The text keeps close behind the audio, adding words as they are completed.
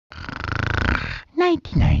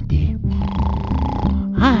Nighty.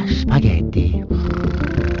 Spaghetti.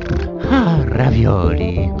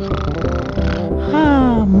 Ravioli.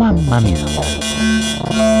 Mamma mia.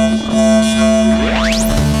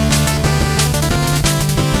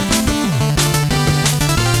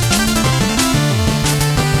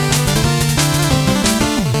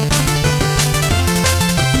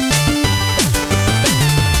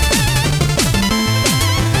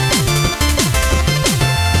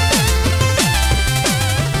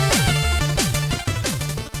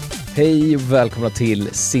 Hej och välkomna till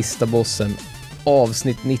Sista Bossen,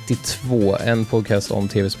 avsnitt 92, en podcast om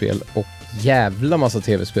tv-spel och jävla massa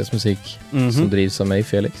tv-spelsmusik som drivs av mig,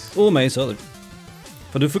 Felix. Och mig, Söder.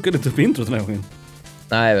 För du fuckade inte upp introt den här gången.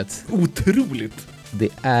 Nej, jag vet. Otroligt. Det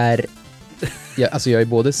är... jag är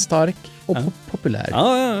både stark och populär.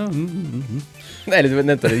 Ja. Nej,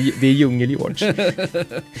 vänta, det är Djungel-George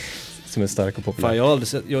som är stark och populär. Fan, jag har aldrig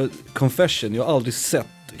sett... jag har aldrig sett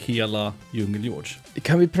hela Djungel-George.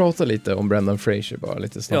 Kan vi prata lite om Brendan Fraser bara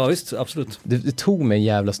lite snabbt? Ja, visst, absolut. Det tog mig en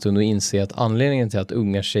jävla stund att inse att anledningen till att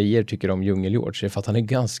unga tjejer tycker om Djungel-George är för att han är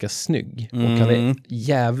ganska snygg. Och han är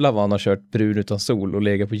jävla vad han har kört brun utan sol och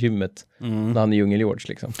legat på gymmet när han är Djungel-George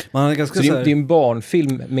liksom. Man är ganska så det är en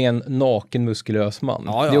barnfilm med en naken muskulös man.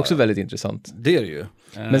 Ja, det är också väldigt intressant. Det är det ju.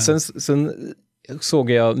 Men sen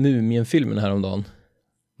såg jag Mumien-filmen häromdagen.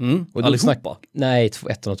 Och allihopa? Nej,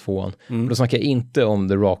 ettan och tvåan. Och då snackar jag inte om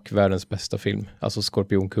The Rock, världens bästa film. Alltså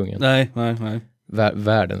Skorpionkungen. Nej.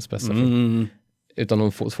 Världens bästa film. Utan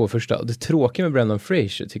de två första. Och det tråkiga med Brendan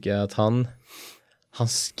Fraser tycker jag är att han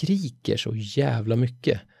skriker så jävla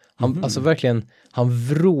mycket. Alltså verkligen, han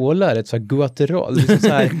vrålar ett så här guateral. Liksom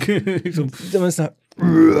så här,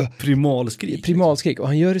 primalskrik. Och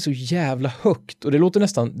han gör det så jävla högt. Och det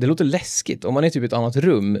låter läskigt. Om man är typ i ett annat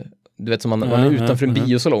rum, du vet, som man är utanför en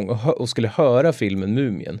biosalong och skulle höra filmen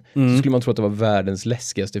Mumien, så skulle man tro att det var världens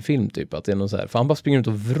läskigaste film typ. Att det är någon så här, för han bara springer ut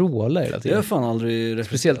och vrålar hela tiden. Jag fan aldrig...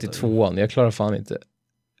 Speciellt i tvåan, jag klarar fan inte.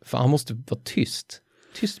 Fan, han måste vara tyst.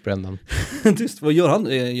 Tyst, Brendan. Tyst, vad gör han?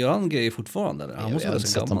 Gör han grejer fortfarande? Eller? Han måste jag har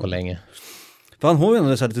sett honom på länge. För han har ju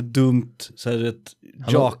ändå så här lite dumt, så här ett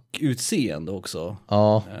jock-utseende också.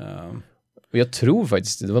 Ja. Och jag tror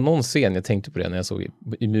faktiskt, det var någon scen jag tänkte på det när jag såg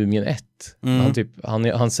i Mumien 1.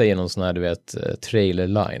 Han säger någon sån här, du vet, trailer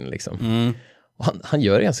line liksom. Och han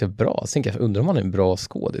gör det ganska bra. Så jag undrar om han är en bra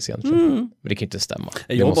skådis egentligen. Men det kan inte stämma.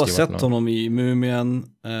 Jag har bara sett honom i Mumien.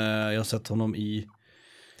 Jag har sett honom i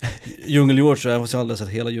Djungel-George. Jag har aldrig sett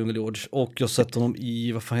hela Djungel-George. Och jag har sett honom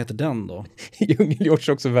i, vad fan heter den då? Djungel-George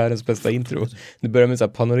är också världens bästa intro. Det börjar med så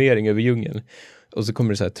här panorering över djungeln. Och så kommer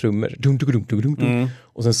det så här trummor.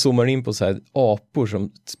 Och sen zoomar in på så här apor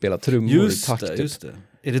som spelar trummor i takt. Just det.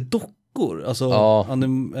 Är det dockor? Alltså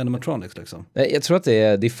animatronics liksom? Nej, jag tror att det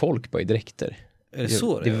är folk bara i dräkter. Är det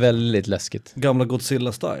så det är? Det är väldigt läskigt. Gamla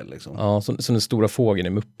Godzilla-style liksom. Ja, som den stora fågeln i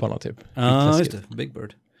Mupparna typ. Ja, just det. Big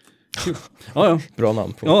Bird. Ja. Bra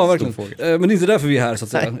namn på verkligen. Men det är inte därför vi är här så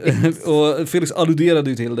att säga. Och Felix alluderade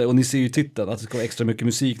ju till det, och ni ser ju titeln att det ska vara extra mycket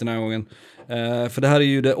musik den här gången. För det här är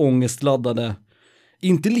ju det ångestladdade,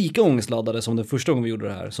 inte lika ångestladdade som den första gången vi gjorde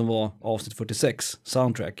det här, som var avsnitt 46,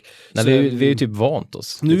 soundtrack. Nej, vi är ju typ vant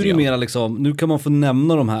oss. Nu är det mera liksom, nu kan man få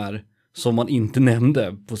nämna de här som man inte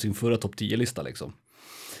nämnde på sin förra topp 10-lista liksom.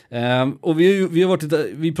 Och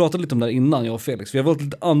vi pratade lite om det här innan, jag och Felix. Vi har valt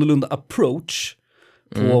lite annorlunda approach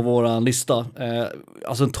på våran lista.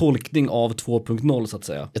 Alltså en tolkning av 2.0 så att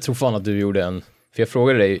säga. Jag tror fan att du gjorde för jag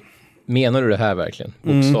frågade dig, menar du det här verkligen?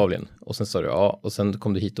 Bokstavligen. Och sen sa du ja, och sen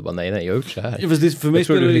kom du hit och bara nej, jag har gjort det här. Ja, för mig jag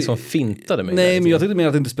tror du liksom fintade mig. Nej, men jag tänkte mer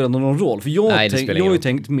att det inte spelar någon roll. För jag har ju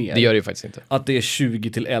tänkt mer. Det gör det ju faktiskt inte. Att det är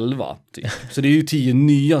 20-11 typ. Så det är ju 10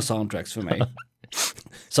 nya soundtracks för mig.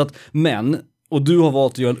 Så att, och du har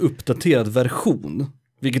valt att göra en uppdaterad version,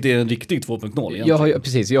 vilket är en riktig 2.0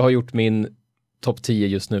 egentligen. Jag har gjort min topp 10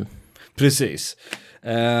 just nu. Precis.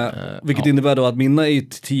 Vilket innebär då att mina är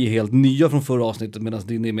 10 helt nya från förra avsnittet, medan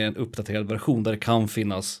din är med en uppdaterad version där det kan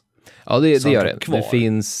finnas. Ja, det gör det. Kvar. Det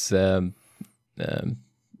finns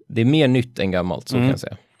det är mer nytt än gammalt, så kan jag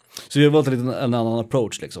säga. Så vi har valt en annan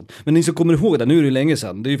approach liksom. Men ni som kommer ihåg det, nu är det länge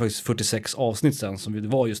sedan. Det är ju faktiskt 46 avsnitt sedan som det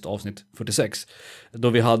var just avsnitt 46. Då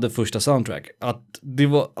vi hade första soundtrack. Att det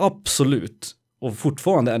var absolut, och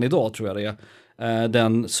fortfarande än idag tror jag det är,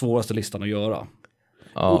 den svåraste listan att göra.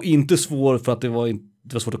 Ja. Och inte svår för att det var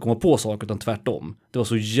svårt att komma på saker, utan tvärtom. Det var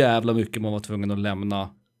så jävla mycket man var tvungen att lämna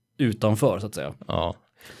utanför så att säga. Ja.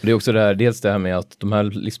 Det är också det här, dels det här med att de här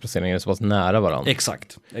listplaceringarna är så pass nära varandra.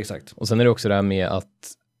 Exakt. Och sen är det också det här med att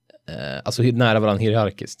alltså nära varandra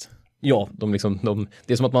hierarkiskt. Ja. Det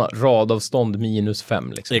är som att man radavstånd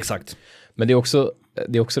 -5 liksom. Exakt. Men det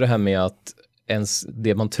är också det här med att ens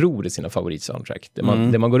det man tror är sina favoritsoundtrack.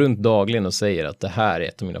 Det man går runt dagligen och säger att det här är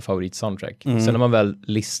ett av mina favoritsoundtrack. Sen när man väl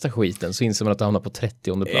listar skiten så inser man att det hamnar på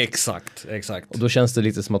 30:e plats. Exakt. Och då känns det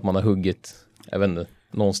lite som att man har huggit, jag vet inte,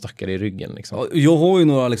 någon stackare i ryggen liksom. Jag har ju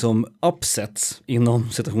några liksom upsets inom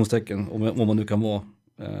citationstecken, om man nu kan vara,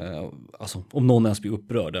 alltså om någon ens blir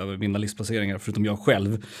upprörd över mina listplaceringar, förutom jag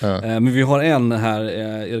själv. Men vi har en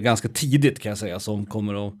här ganska tidigt kan jag säga, som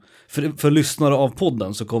kommer att, för lyssnare av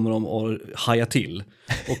podden så kommer de att haja till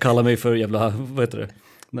och kalla mig för jävla, vad heter det?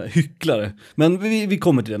 Nej, hycklare. Men vi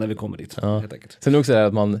kommer till det när vi kommer dit. Helt enkelt. Sen också är det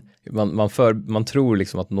att man tror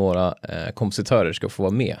liksom att några kompositörer ska få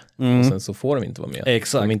vara med. Och sen så får de inte vara med.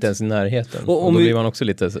 Exakt. De är inte ens i närheten. Och då blir man också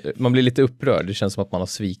man blir lite upprörd. Det känns som att man har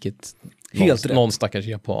svikit någon stackars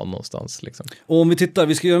japan någonstans. Liksom. Och om vi tittar,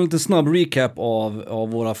 vi ska göra en lite snabb recap av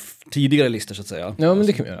våra tidigare listor så att säga. Ja, men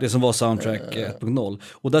det kan vi göra. Det som var Soundtrack 1.0.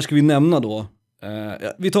 Och där ska vi nämna då,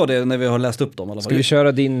 vi tar det när vi har läst upp dem i alla fall. Ska vi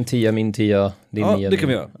köra din 10, min 10, din 9? Ja, det kan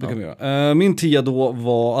vi göra. Min 10 då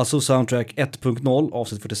var alltså Soundtrack 1.0,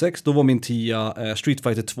 avsnitt 46. Då var min 10 Street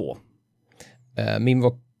Fighter 2. Min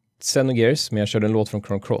var Xenogears, men jag körde en låt från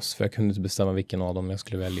Chrono Cross för jag kunde inte bestämma vilken av dem jag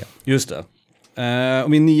skulle välja. Just det. Och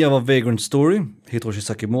min 9 var Vagrant Story, Hitoshi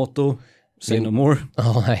Sakimoto, Say No More.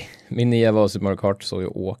 Nej. Min 9 var Super Mario Kart, så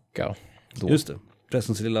jag åka då. Just det,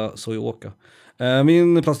 pressens lilla Soyooka.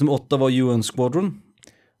 Min plats nummer 8 var UN Squadron.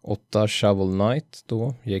 8 Shovel Knight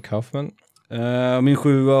då, Jake Huffman. Min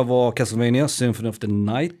 7 var Castlevania, Symphony of the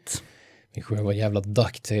Night. Min 7 var jävla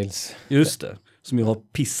DuckTales. Just det, som jag har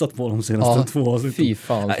pissat på de senaste 2 avsnitten. Fy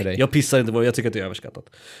fan för dig. Jag pissar inte på det, jag tycker att det är överskattat.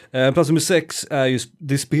 Plats nummer 6 är ju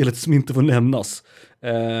det spelet som inte får nämnas.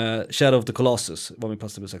 Shadow of the Colossus var min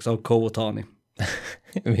plats nummer 6, av Ko Otani.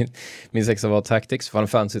 min 6 var Tactics, Final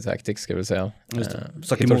Fantasy Tactics ska vi säga. Just det.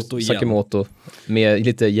 Sakimoto igen. Sakimoto, med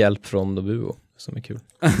lite hjälp från Nobuo, som är kul.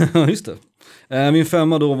 Just det. Min 5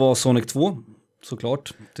 då var Sonic 2,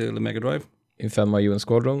 såklart, till Mega Drive. Min 5 var UN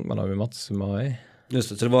Squadron, man har ju Matsumae. Just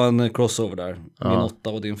det, så det var en crossover där. Min 8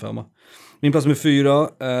 och din 5. Min plats med 4,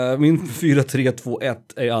 min 4, 3, 2,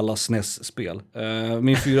 1 är alla SNES-spel.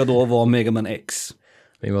 Min 4 då var Mega Man X.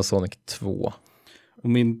 Min var Sonic 2. Och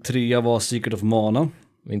min 3 var Secret of Mana.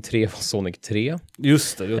 Min 3 var Sonic 3.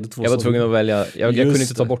 Just det, du hade 2. Jag var tvungen att välja, jag kunde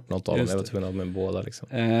inte ta det. bort något av dem, jag var tvungen att ha med båda liksom.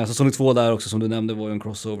 Så Sonic 2 där också som du nämnde var ju en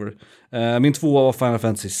crossover. Min 2 var Final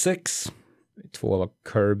Fantasy 6. 2 var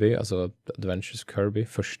Kirby, alltså Adventures Kirby,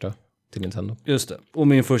 första till Nintendo. Just det, och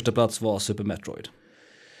min första plats var Super Metroid.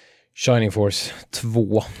 Shining Force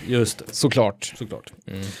 2. Just det. Såklart.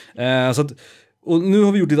 Så att, och nu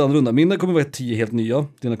har vi gjort lite annorlunda. Mina kommer vara 10 helt nya,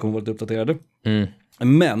 dina kommer vara lite uppdaterade.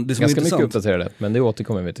 Men det som ganska är mycket intressant, uppdaterade, men det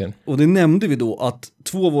återkommer vi till. och det nämnde vi då att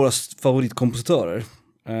 2 av våra favoritkompositörer,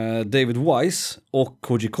 David Wise och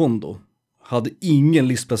Koji Kondo, hade ingen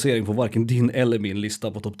listplacering på varken din eller min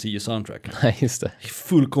lista på topp 10 soundtrack. Nej, just det.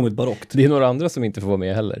 Fullkomligt barockt. Det är några andra som inte får vara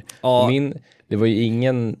med heller. Ja. Det var ju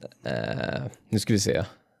ingen, nu ska vi se.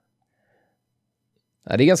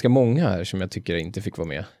 Det är ganska många här som jag tycker inte fick vara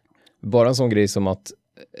med. Bara en sån grej som att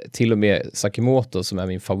till och med Sakimoto som är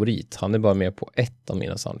min favorit, han är bara med på ett av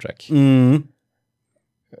mina soundtrack.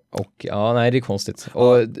 Och ja, nej det är konstigt.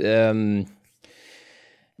 Och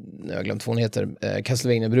jag har glömt vad hon heter.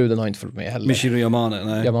 Castlevania-bruden har inte fått med heller. Michiru Yamane,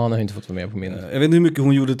 nej. Yamane har inte fått vara med på min. Jag vet inte hur mycket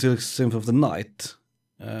hon gjorde till Symphony of the Night.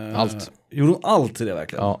 Allt. Gjorde hon allt till det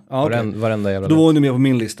verkligen? Ja, okay. varenda jävla. Då var hon ju med på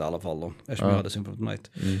min lista i alla fall då, eftersom jag hade Symphony of the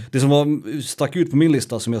Night. Det som stack ut på min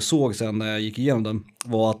lista som jag såg sen när jag gick igenom den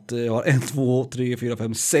var att jag har 1, 2, 3, 4,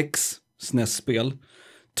 5, 6 SNES-spel,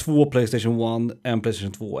 2 PlayStation 1, en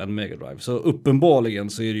PlayStation 2 och en Mega Drive. Så uppenbarligen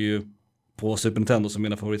så är det ju på Super Nintendo som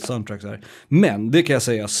mina favorit-soundtracks är. Men det kan jag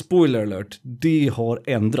säga, spoiler alert, det har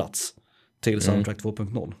ändrats till Soundtrack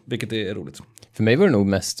 2.0, vilket är roligt. För mig var det nog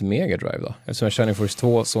mest Mega Drive då. Eftersom jag Shining Force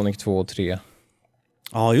 2, Sonic 2 och 3.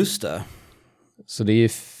 Ja, just det. Så det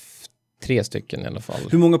är 3 stycken i alla fall.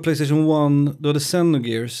 Hur många PlayStation 1? Du hade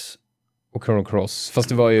Xenogears. Och Chrono Cross. Fast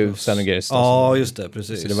det var ju Xenogears. Ja, just det,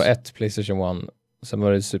 precis. Så det var ett PlayStation 1. Sen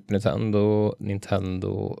var det Super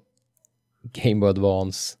Nintendo, Game Boy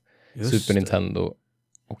Advance, Super Nintendo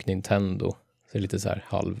och Nintendo. Så det är lite så här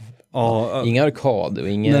halv. Ja, inga arkad och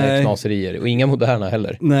inga knaserier och inga moderna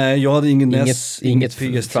heller. Nej, jag hade ingen NES, inget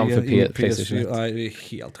PS3, framför PlayStation 1. Nej, det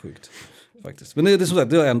är helt sjukt faktiskt. Men det är som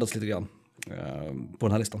sagt, det har ändrats lite grann på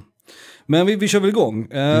den här listan. Men vi kör väl igång.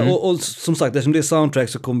 Och som sagt, eftersom det är soundtrack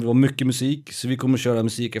så kommer det vara mycket musik. Så vi kommer köra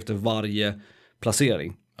musik efter varje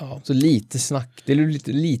placering. Ja, så lite snack. Det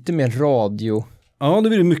är lite mer radio. Ja, det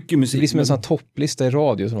blir mycket musik. Det blir som en sån här topplista i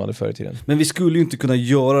radio som de hade förr i tiden. Men vi skulle ju inte kunna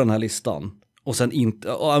göra den här listan och sen inte,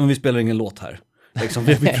 men vi spelar ingen låt här. Liksom,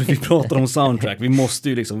 vi pratar om soundtrack, vi måste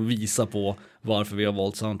ju liksom visa på varför vi har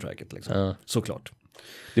valt soundtracket liksom. Såklart.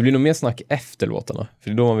 Det blir nog mer snack efter låtarna, för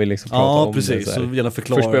det är då man vill liksom prata om precis, det. så gärna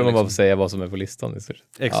förklara. Först behöver man liksom. bara säga vad som är på listan.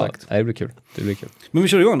 Exakt. Ja, det blir kul. Men vi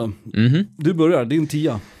kör igång då. Du börjar, din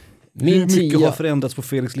 10. Min Hur mycket 10 har förändrats på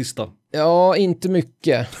Felix lista? Ja, inte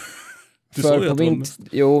mycket. Du sa ju att det var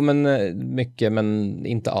Jo, men mycket, men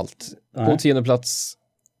inte allt. Nej. På 10:e plats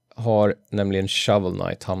har nämligen Shovel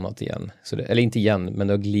Knight hamnat igen. Så det, eller inte igen, men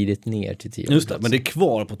det har glidit ner till 10:e Just det, plats. men det är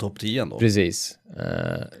kvar på topp 10 då. Precis.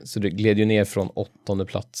 Så det gled ju ner från 8:e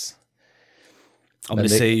plats. Ja, men det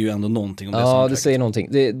säger ju ändå någonting om det Ja, soundtracket. det säger någonting.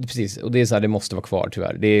 Precis, och det är så här, det måste vara kvar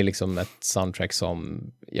tyvärr. Det är liksom ett soundtrack som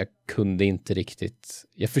jag kunde inte riktigt...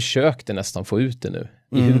 Jag försökte nästan få ut det nu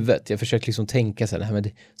i huvudet. Jag försökte liksom tänka så här, nej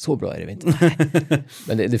men så bra är det väl inte. Nej.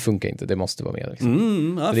 Men det funkar inte, det måste vara med.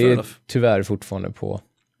 Liksom. Ja, det är tyvärr fortfarande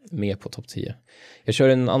med på topp 10. Jag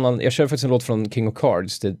kör faktiskt en låt från King of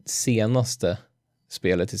Cards, det senaste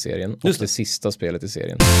spelet i serien. Och det sista spelet i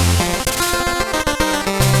serien.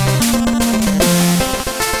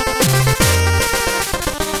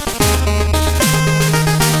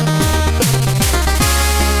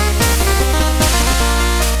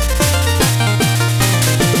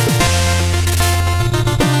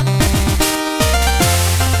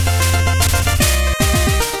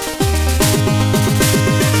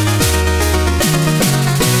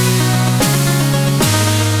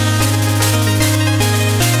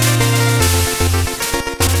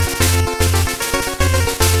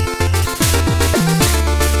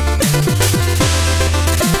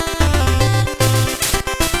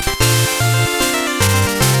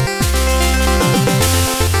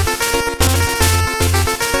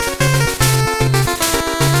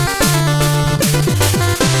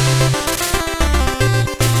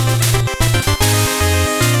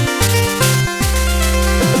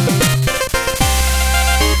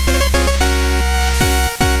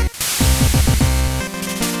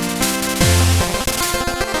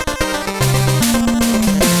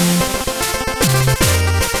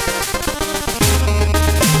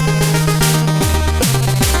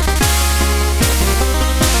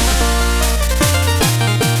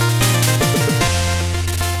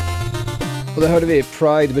 Och där hörde vi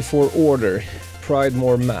Pride Before Order, Pride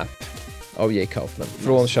More Map av Jay Kaufman.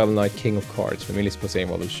 Från Shovel Knight King of Cards, för min listplacering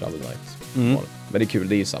var väl Shovel Knight. Men det är kul,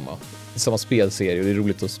 det är ju samma spelserie och det är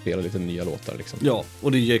roligt att spela lite nya låtar liksom. Ja,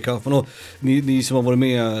 och det är Jay Kaufman. Och ni som har varit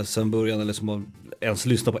med sedan början eller som har ens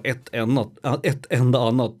lyssnat på ett enda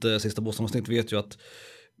annat sista bossavsnitt vet ju att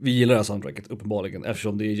vi gillar det här soundtracket uppenbarligen,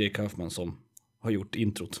 eftersom det är Jay Kaufman som har gjort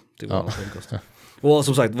introt till vår podcast. Och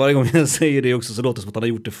som sagt, varje gång jag säger det också så låter det som att han har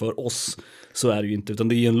gjort det för oss. Så är det ju inte, utan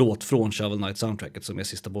det är en låt från Shovel Knight soundtracket som är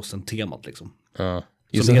sista bossen-temat liksom. Ja.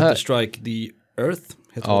 Som heter Strike the Earth.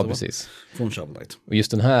 Ja, precis. Från Shovel Knight. Och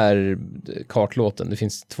just den här kartlåten, det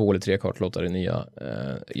finns 2 eller 3 kartlåtar i nya.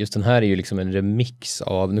 Just den här är ju liksom en remix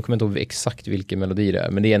av, nu kommer jag inte ihåg exakt vilken melodi det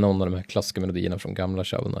är, men det är någon av de här klassiska melodierna från gamla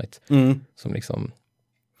Shovel Knight. Som liksom...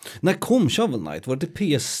 När kom Shovel Knight? Var det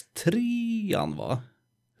PS3 va?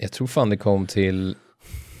 Jag tror fan det kom till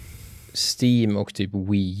Steam och typ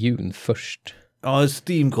Wii U först. Ja,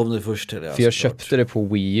 Steam kom det först till det. För jag köpte det på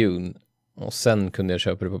Wii U och sen kunde jag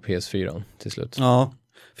köpa det på PS4 till slut. Ja,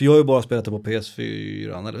 för jag har ju bara spelat det på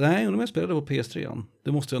PS4. Eller, nej, jag spelade det på PS3.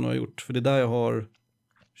 Det måste jag nog ha gjort, för det är där jag har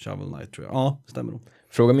Shovel Knight tror jag. Ja, det stämmer nog.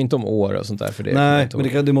 Fråga mig inte om år och sånt där för det. Nej,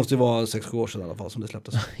 men det måste ju vara 6-7 år sedan i alla fall som det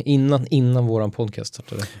släpptes. innan våran podcast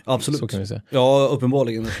startade. Absolut. Så kan vi säga. Ja,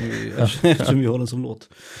 uppenbarligen eftersom vi har den som låt.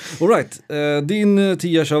 All right, din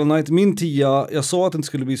 10 Shovel Knight, min 10, jag sa att det inte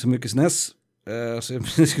skulle bli så mycket SNES. Så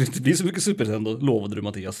det skulle inte bli så mycket Super Nintendo, lovade du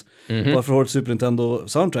Mattias. Varför har du ett Super Nintendo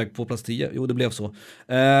soundtrack på plats 10? Jo, det blev så.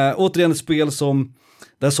 Återigen ett spel som,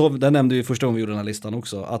 där nämnde vi första gången vi gjorde den här listan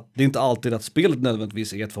också, att det är inte alltid att spelet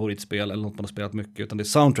nödvändigtvis är ett favoritspel eller något man har spelat mycket, utan det är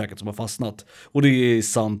soundtracket som har fastnat. Och det är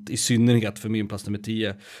sant i synnerhet för min plats nummer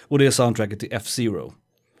 10. Och det är soundtracket till F-Zero.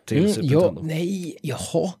 Till Super Nintendo. Nej,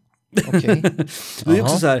 jaha. Okej. Det är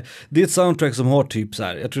också så här, det är ett soundtrack som har typ så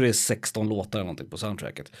här, jag tror det är 16 låtar eller någonting på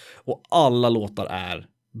soundtracket. Och alla låtar är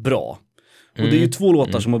bra. Och det är ju 2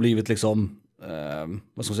 låtar som har blivit liksom,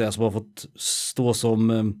 vad ska man säga, som har fått stå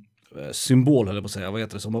som symbol, eller på att säga, vad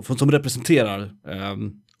heter det, som representerar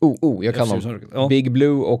jag kan dem. Ja. Big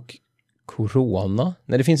Blue och Corona?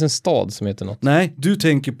 Nej, det finns en stad som heter något. Nej, du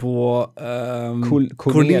tänker på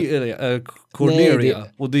Cornelia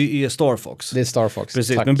och det är Star Fox. Det är Star Fox.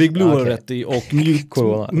 Precis, tack. men Big Blue har okej. rätt i och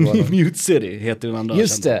Corona. Mute City heter den andra.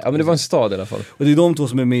 Just det, ja men det var en stad i alla fall. Och det är de två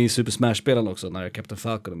som är med i Super Smash-spelen också, när Captain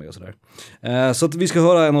Falcon är med och sådär. Så att vi ska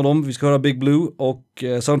höra en av dem, vi ska höra Big Blue och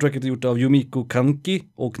soundtracket är gjort av Yumiko Kanki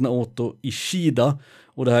och Naoto Ishida.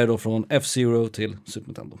 Och det här är då från F-Zero till Super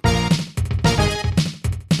Nintendo.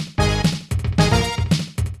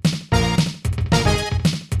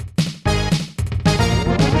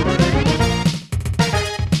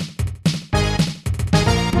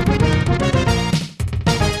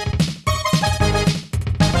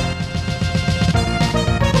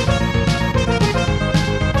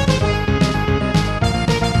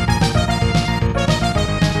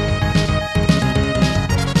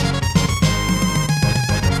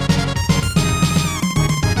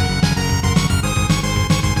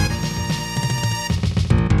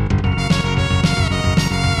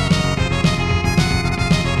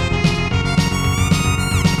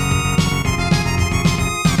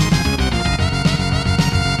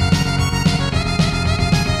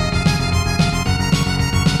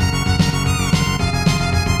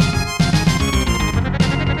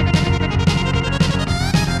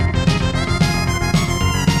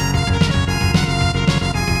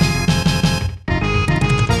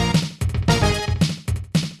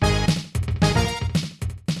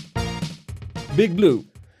 Big Blue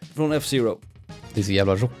från F-Zero. Det är så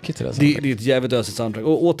jävla rockigt det där. Det är ett jävligt ösigt soundtrack.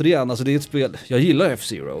 Och återigen, alltså det är ett spel, jag gillar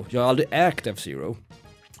F-Zero. Jag har aldrig ägt F-Zero.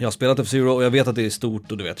 Jag har spelat F-Zero och jag vet att det är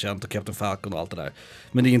stort och du vet, känt och Captain Falcon och allt det där.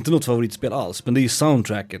 Men det är inte något favoritspel alls, men det är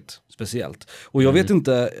soundtracket speciellt. Och jag vet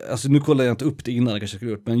inte, alltså nu kollar jag inte upp det innan, det kanske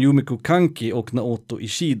skulle gjort, men Yumiko Kanki och Naoto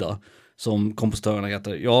Ishida, som kompositörerna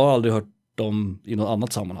heter, jag har aldrig hört dem i något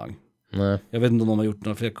annat sammanhang. Nej. Jag vet inte om de har gjort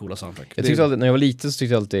några fler coola soundtrack. Jag tyckte alltid, när jag var liten så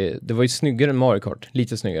tyckte jag alltid, det var ju snyggare än Mario Kart,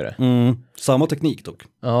 lite snyggare. Samma teknik dock.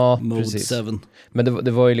 Ja, Mode precis. 7. Men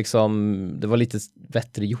det var ju liksom, det var lite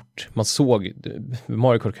bättre gjort. Man såg,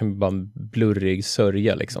 Mario Kart kan ju bara en blurrig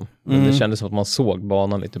sörja liksom. Men det kändes som att man såg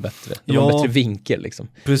banan lite bättre. Det var en bättre vinkel liksom.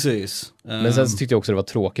 Precis. Men sen så tyckte jag också det var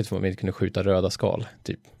tråkigt för att man inte kunde skjuta röda skal,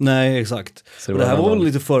 typ. Nej, exakt. Så Och det här var en väl annan-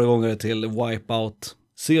 lite föregångare till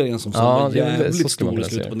Wipeout-serien som Ja, var det är väl så jävligt skulle man stor i kunna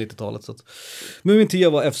slutet säga. på 90-talet. Så att. Men min 10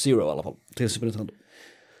 var F-Zero i alla fall, till Super Nintendo.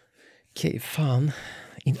 Okej, fan.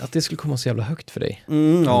 Att det skulle komma så jävla högt för dig.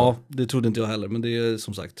 Ja, det trodde inte jag heller, men det är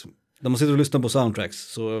som sagt, när man sitter och lyssnar på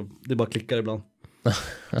soundtracks så det bara klickar ibland.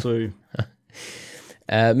 Så är det ju.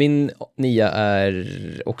 Min 9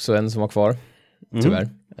 är också en som var kvar, tyvärr.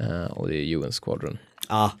 Och det är UN Squadron.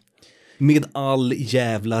 Med all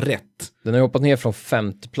jävla rätt. Den har hoppat ner från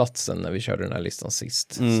 5:e platsen när vi körde den här listan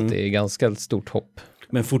sist. Så det är ganska stort hopp.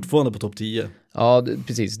 Men fortfarande på topp 10. Ja,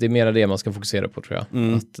 precis. Det är mer det man ska fokusera på, tror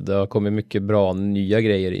jag. Att det har kommit mycket bra nya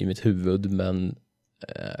grejer i mitt huvud, men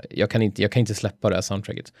jag kan inte släppa det här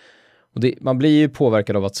soundtracket. Och man blir ju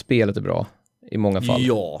påverkad av att spelet är bra i många fall.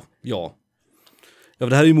 Ja. Ja,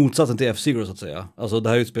 det här är ju motsatsen till F-Zero så att säga. Alltså det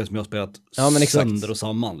här är ju ett spel som jag har spelat sönder och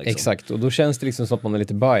samman. Liksom. Exakt, och då känns det liksom som att man är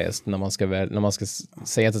lite biased när man ska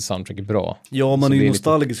säga att ett soundtrack är bra. Ja, man Så är ju det är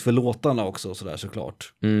nostalgisk för låtarna också och sådär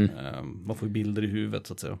såklart. Man får ju bilder i huvudet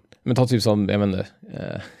så att säga. Men ta typ som, jag vet inte,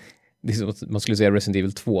 det är som att man skulle säga Resident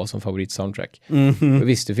Evil 2 som favorit soundtrack. Och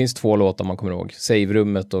visst, det finns 2 låtar man kommer ihåg.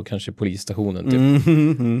 Save-rummet och kanske polisstationen typ.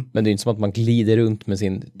 Men det är inte som att man glider runt med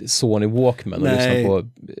sin Sony Walkman och lyssnar på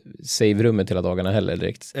save-rummet hela dagarna heller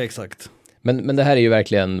direkt. Exakt. Men det här är ju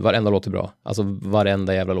verkligen, varenda låt är bra. Alltså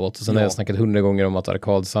varenda jävla låt. Och sen har jag snackat 100 gånger om att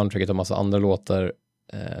Arkad-soundtracket har massa andra låtar.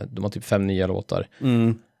 De har typ 5 nya låtar.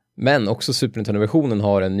 Men också Super Nintendo-versionen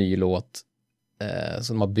har en ny låt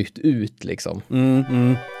som de har bytt ut liksom.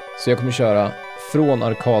 Så jag kommer köra från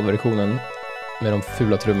arkadversionen med de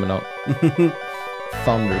fula trummorna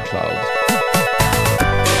Thundercloud.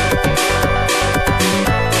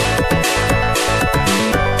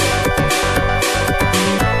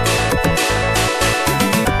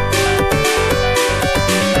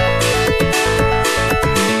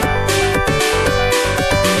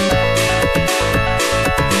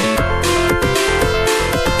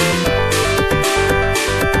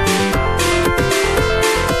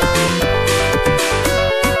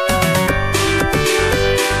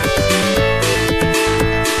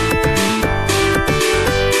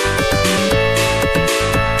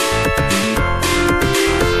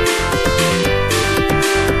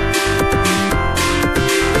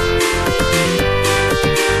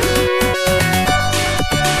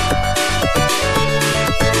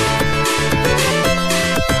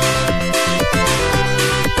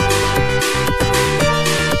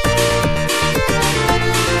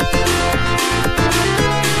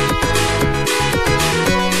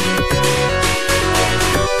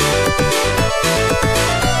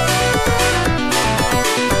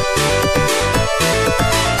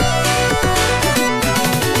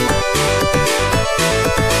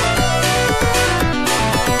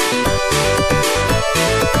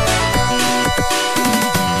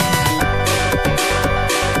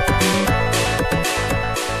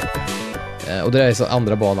 Och det där är så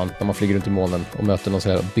andra banan när man flyger runt i molnen och möter någon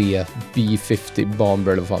sån här B50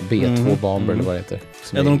 Bomber eller vad fan, B2 Bomber eller vad det heter.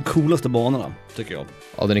 En av de coolaste banorna, tycker jag.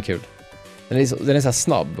 Ja, den är kul. Den är så här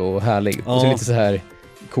snabb och härlig. Ja. Och så lite så här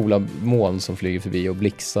coola moln som flyger förbi och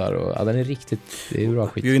blixtar. Och, ja, den är riktigt, det är bra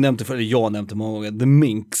skit. Vi har ju nämnt det förr, jag har nämnt det många gånger. The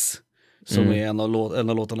Minx, som är en av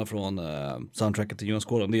låtarna från soundtracket till Jonas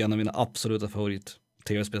Gordon. Det är en av mina absoluta favorit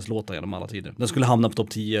tv-spelslåtar genom alla tider. Den skulle hamna på topp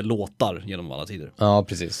 10 låtar genom alla tider. Ja,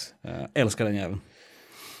 precis. Älskar den jäveln.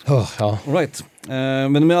 Ja. All right.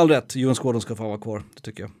 Men med all rätt, Jonas Gordon ska få vara kvar, det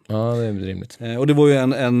tycker jag. Ja, det är rimligt. Och det var ju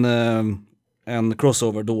en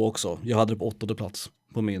crossover då också. Jag hade det på 8:e plats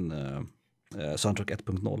på min soundtrack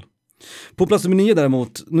 1.0. På plats nummer 9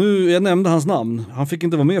 däremot, jag nämnde hans namn. Han fick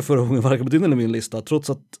inte vara med förra gången, varken på din eller min lista, trots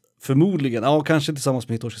att förmodligen, kanske tillsammans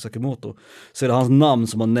med Hitoshi Sakimoto, så är det hans namn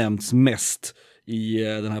som har nämnts mest i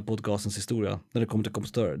den här podcastens historia när det kommer till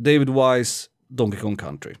kompositörer. David Wise, Donkey Kong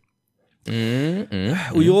Country.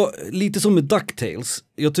 Och jag, lite som med DuckTales,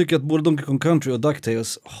 jag tycker att både Donkey Kong Country och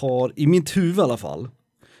DuckTales har, i mitt huvud i alla fall,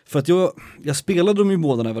 för att jag spelade dem ju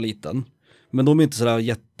båda när jag var liten, men de är inte sådär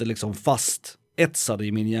jätte liksom fast etsade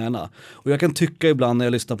i min hjärna. Och jag kan tycka ibland när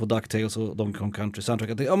jag lyssnar på DuckTales och Donkey Kong Country soundtrack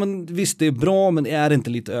att ja men visst det är bra, men är det inte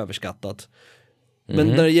lite överskattat? Men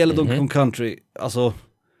när det gäller Donkey Kong Country, alltså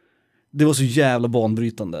det var så jävla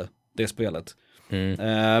banbrytande, det spelet.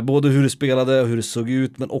 Både hur det spelade och hur det såg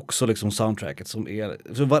ut, men också liksom soundtracket som är,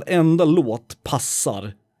 så varenda låt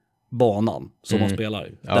passar banan som man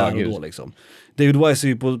spelar där och då liksom. David Wise är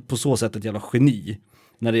ju på så sätt ett jävla geni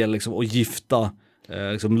när det gäller liksom att gifta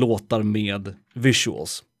liksom låtar med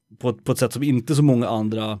visuals på ett sätt som inte så många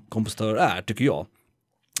andra kompositörer är, tycker jag.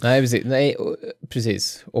 Nej,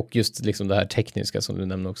 precis. Och just liksom det här tekniska som du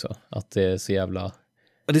nämnde också, att det är så jävla...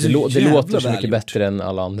 Det låter så mycket bättre än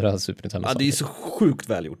alla andra Super Nintendo. Ja, det är så sjukt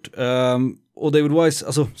välgjort. Och David Wise,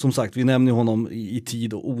 alltså som sagt, vi nämner honom i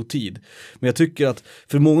tid och otid. Men jag tycker att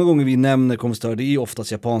för många gånger vi nämner kompositörer, det är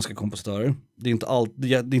oftast japanska kompositörer. Det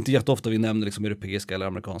är inte jätteofta vi nämner liksom europeiska eller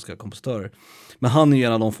amerikanska kompositörer. Men han är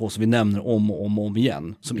en av de få som vi nämner om och om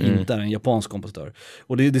igen, som inte är en japansk kompositör.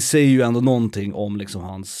 Och det säger ju ändå någonting om liksom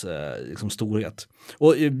hans liksom storhet.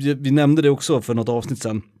 Och vi nämnde det också för något avsnitt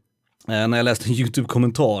sedan. När jag läste en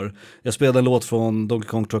YouTube-kommentar. Jag spelade en låt från Donkey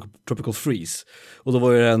Kong Tropical Freeze. Och då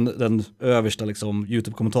var ju den översta liksom,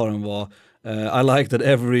 YouTube-kommentaren var I like that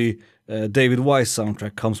every David Wise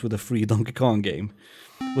soundtrack comes with a free Donkey Kong game.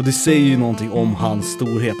 Och det säger ju någonting om hans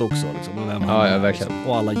storhet också. Liksom, och vem han är, verkligen.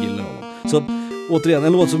 Liksom, och alla gillar honom. Så återigen,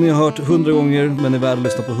 en låt som ni har hört 100 gånger men är värd att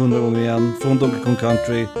lyssna på 100 gånger igen. Från Donkey Kong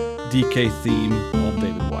Country, DK Theme av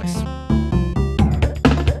David Wise.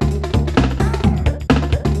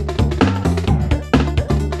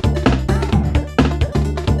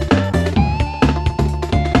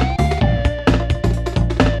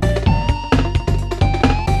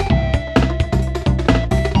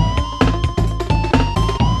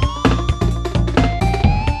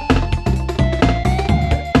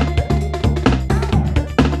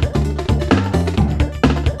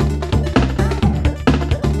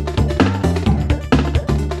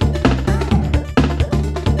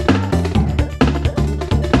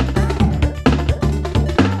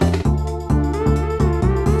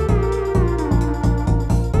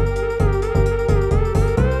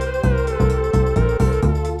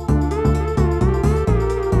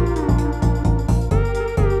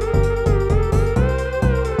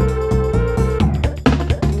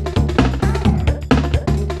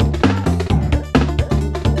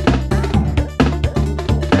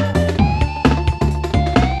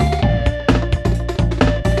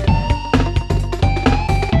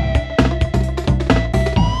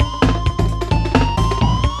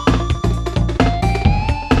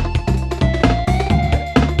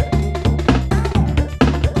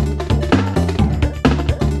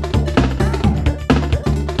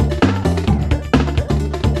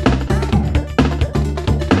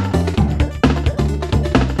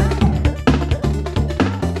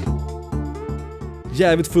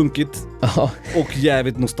 Jävligt funkigt och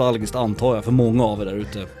jävligt nostalgiskt antar jag för många av er där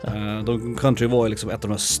ute. Donkey Kong Country var ju liksom ett av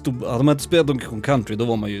de här stora, hade man inte spelat Donkey Kong Country då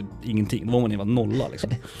var man ju ingenting, då var man ju nolla liksom.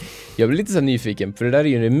 Jag blir lite så nyfiken, för det där är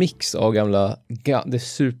ju en remix av det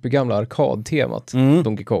supergamla arkadtemat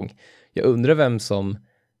Donkey Kong. Jag undrar vem som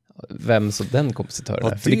den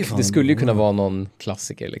kompositören är. För det skulle ju kunna vara någon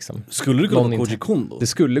klassiker liksom. Skulle det kunna vara Koji Kondo? Det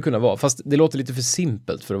skulle kunna vara, fast det låter lite för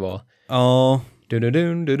simpelt för att vara... Ja...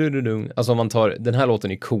 Alltså om man tar, den här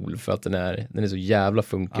låten är cool för att den är så jävla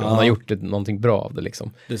funkig och man har gjort någonting bra av det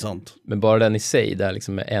liksom. Det är sant. Men bara den i sig där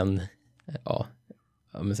liksom är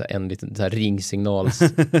men så här, en liten så här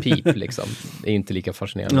ringsignalspip liksom. Det är inte lika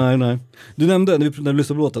fascinerande. Nej. Du nämnde när du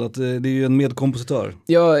lyssnade på låten att det är ju en medkompositör.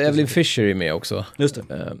 Ja, Evelyn Fisher är med också. Just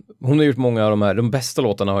det. Hon har gjort många av de här, de bästa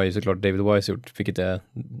låtarna har ju såklart David Wise gjort, vilket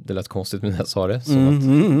det lät konstigt när jag sa det. Som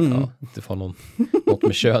att inte får något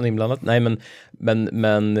med kön inblandat. Nej,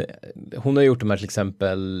 men hon har gjort de här till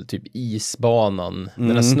exempel typ isbanan,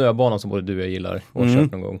 den här snöbanan som både du och jag gillar och har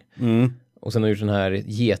kört någon gång. Och sen har jag gjort den här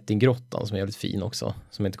getinggrottan som är jävligt fin också.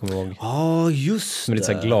 Som jag inte kommer ihåg. Ja, just som är lite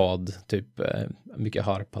så här glad, typ mycket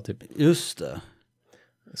harpa typ. Just det.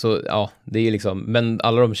 Så ja, det är liksom, men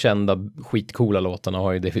alla de kända skitcoola låtarna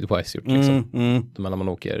har ju David Wise gjort liksom. De här när man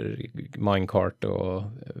åker minecart och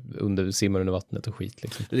simmar under vattnet och skit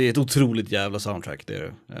liksom. Det är ett otroligt jävla soundtrack, det är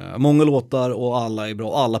det. Många låtar och alla är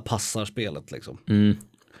bra, alla passar spelet liksom.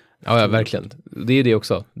 Ja, verkligen. Det är det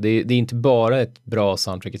också. Det är inte bara ett bra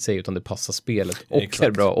soundtrack i sig, utan det passar spelet och exakt.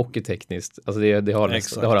 Är bra och är tekniskt. Alltså det har allt.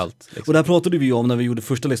 Liksom. Och det här pratade vi om när vi gjorde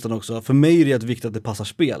första listan också. För mig är det viktigt att det passar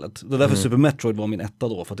spelet. Det är därför Super Metroid var min etta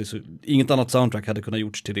då, för att inget annat soundtrack hade kunnat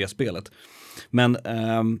gjorts till det spelet. Men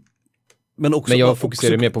jag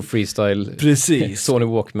fokuserar mer på freestyle. Precis. Sony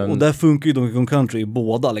Walkman. Och där funkar ju Donkey Kong Country i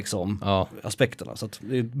båda liksom aspekterna. Så att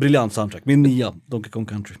det är ett briljant soundtrack. Min 9 Donkey Kong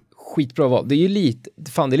Country. Skitbra val. Det är ju lite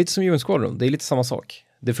som Human Squadron. Det är lite samma sak.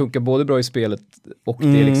 Det funkar både bra i spelet och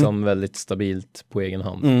det är liksom väldigt stabilt på egen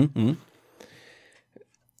hand.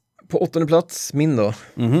 På 8:e plats, min då.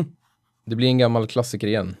 Det blir en gammal klassiker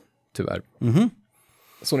igen, tyvärr.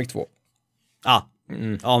 Sonic 2.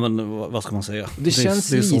 Ja, men vad ska man säga?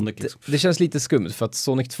 Det känns lite skumt, för att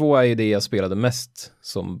Sonic 2 är ju det jag spelade mest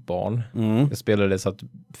som barn. Jag spelade det så att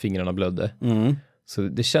fingrarna blödde. Så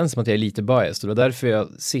det känns som att jag är lite biased. Och det var därför jag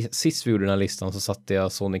sist vi gjorde den här listan så satte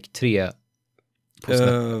jag Sonic 3 på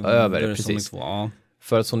över. Precis. Sonic 2, ja.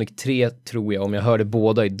 För att Sonic 3 tror jag, om jag hörde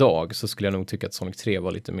båda idag så skulle jag nog tycka att Sonic 3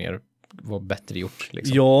 var bättre gjort.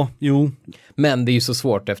 Liksom. Ja, jo. Men det är ju så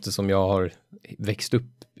svårt eftersom jag har växt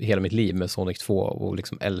upp hela mitt liv med Sonic 2 och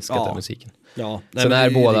liksom älskat den musiken. Ja, sen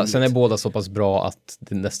är båda så pass bra att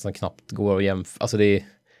det nästan knappt går att jämföra. Alltså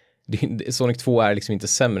Sonic 2 är liksom inte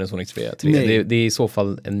sämre än Sonic 3. Det är i så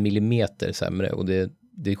fall en millimeter sämre och det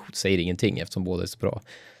säger ingenting eftersom båda är så bra.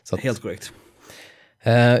 Så att, helt korrekt.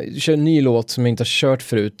 Kör en ny låt som jag inte har kört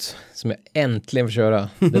förut, som jag äntligen får köra.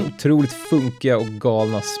 Den otroligt funkiga och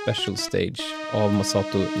galna Special Stage av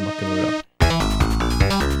Masato Nakamura.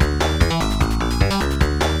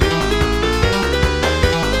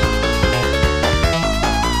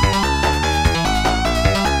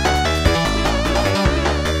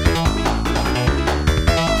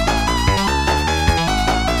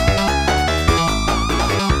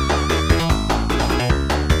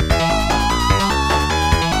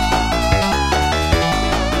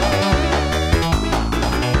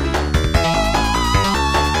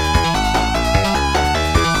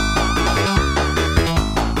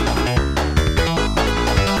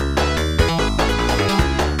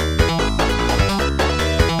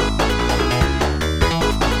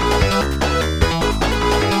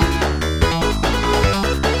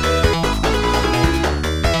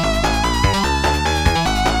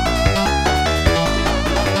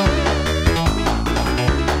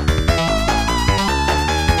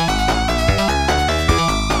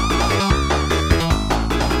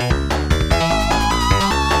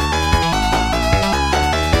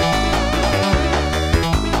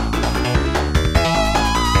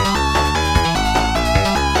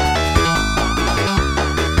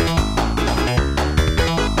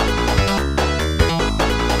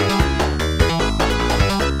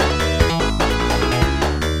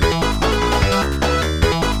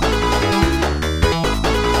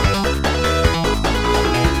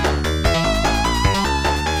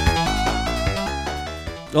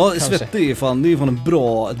 Ja, svettig är fan ett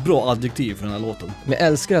bra adjektiv för den här låten. Men jag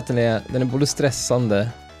älskar att den är både stressande,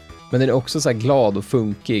 men den är också så här glad och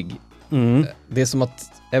funkig. Det är som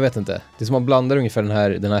att, jag vet inte, det är som att man blandar ungefär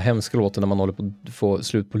den här hemska låten när man håller på att få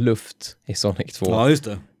slut på luft i Sonic 2. Ja, just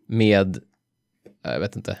det. Med, jag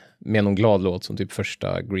vet inte, med någon glad låt som typ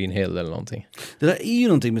första Green Hill eller någonting. Det där är ju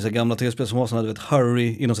någonting med så gamla tv-spel som har sådana, du vet,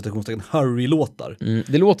 hurry-låtar.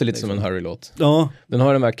 Det låter lite som en hurry-låt. Ja. Den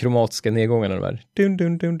har de här kromatiska nedgångarna, de här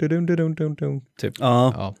typ.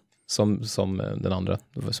 Ja. Som den andra,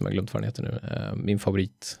 som jag glömt vad den heter nu. Min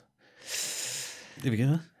favorit. Det är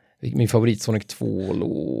vilken? Min favorit Sonic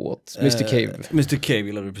 2-låt. Mr. Cave. Mr. Cave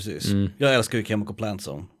gillar du precis. Jag älskar ju Chemical Plant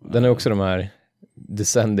Song. Den är också de här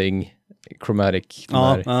descending chromatic.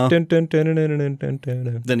 Ja, ja. Den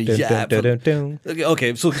Den är jävla...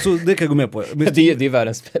 Okej, så det kan jag gå med på. Det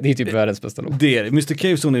är typ världens bästa låt. Det är det. Mr.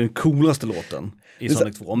 Cave Zone är den coolaste låten i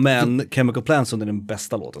Sonic 2, men Chemical Plant Zone är den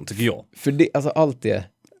bästa låten, tycker jag. För det, alltså allt det,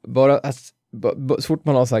 bara så fort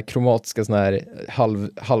man har så här kromatiska såna här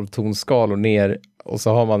halvtonskalor ner och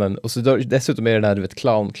så har man och så dessutom är det den här, du vet,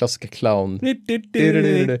 klassiska clown.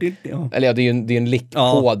 Eller ja, det är en lick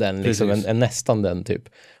på den, liksom, en nästan den typ.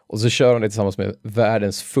 Och så kör de det tillsammans med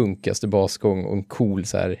världens funkaste basgång och en cool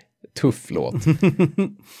så här tuff låt.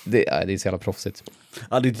 Det är så jävla proffsigt.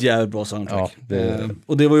 Ja, det är ett jävligt bra soundtrack. Ja,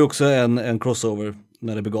 och det var ju också en crossover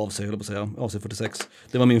när det begav sig, höll jag på att säga, avsnitt 46.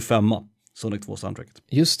 Det var min 5, Sonic 2 soundtracket.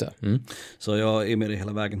 Just det. Så jag är med det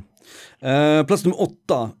hela vägen. Plats nummer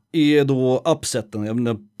 8 är då Upsetten,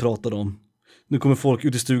 jag pratade om. Nu kommer folk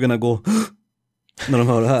ut i stugan och gå när de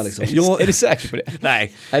hör det här liksom. Är du säker på det?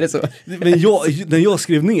 Nej. Är det så? Men när jag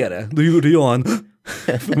skrev ner det, då gjorde jag en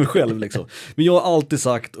för mig själv liksom. Men jag har alltid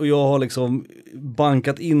sagt, och jag har liksom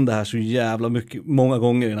bankat in det här så jävla mycket, många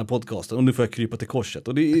gånger i den här podcasten, och nu får jag krypa till korset.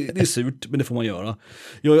 Och det är surt, men det får man göra.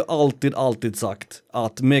 Jag har alltid sagt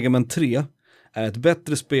att Mega Man 3 är ett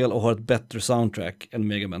bättre spel och har ett bättre soundtrack än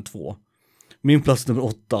Mega Man 2. Min plats nummer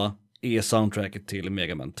 8 är soundtracket till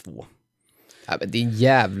Mega Man 2. Ja, men det är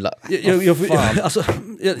jävla...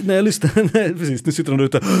 När jag lyssnar, precis, nu sitter de där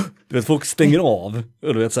ute, du vet, folk stänger av,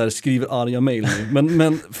 och du vet, så här, skriver arga mejl nu.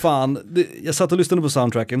 Men fan, jag satt och lyssnade på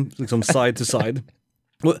soundtracken, liksom side to side.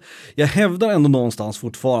 Och jag hävdar ändå någonstans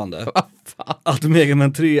fortfarande att Mega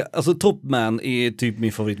Man 3, alltså Top Man är typ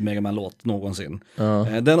min favorit Mega Man-låt någonsin.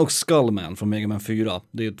 Den och Skullman från Mega Man 4,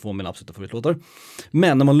 det är 2 av mina absoluta favoritlåtar.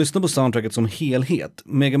 Men när man lyssnar på soundtracket som helhet,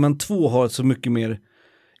 Mega Man 2 har ett så mycket mer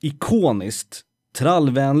ikoniskt,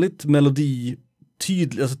 trallvänligt,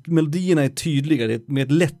 alltså melodierna är tydligare, det är med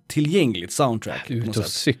ett lättillgängligt soundtrack. Ut och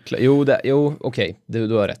cykla. Okej,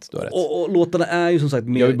 du har rätt. Och låtarna är ju som sagt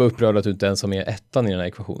mer... Jag är bara upprörd att du inte ens har med ettan i den här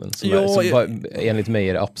ekvationen. Enligt mig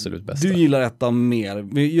är det absolut bästa. Du gillar ettan mer.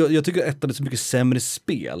 Men jag tycker ettan är så mycket sämre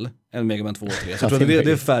spel än Mega Man 2 och 3. Så jag tror att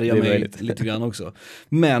det färgar mig lite grann också.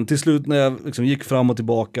 Men till slut när jag liksom gick fram och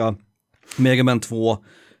tillbaka, Mega Man 2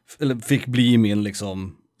 fick bli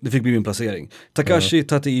min placering. Takashi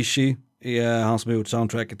Tateishi är han som har gjort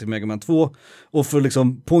soundtracket till Mega Man 2, och för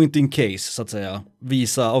liksom pointing case så att säga,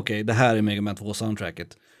 visa okej, det här är Mega Man 2 soundtracket,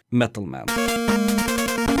 Metal Man.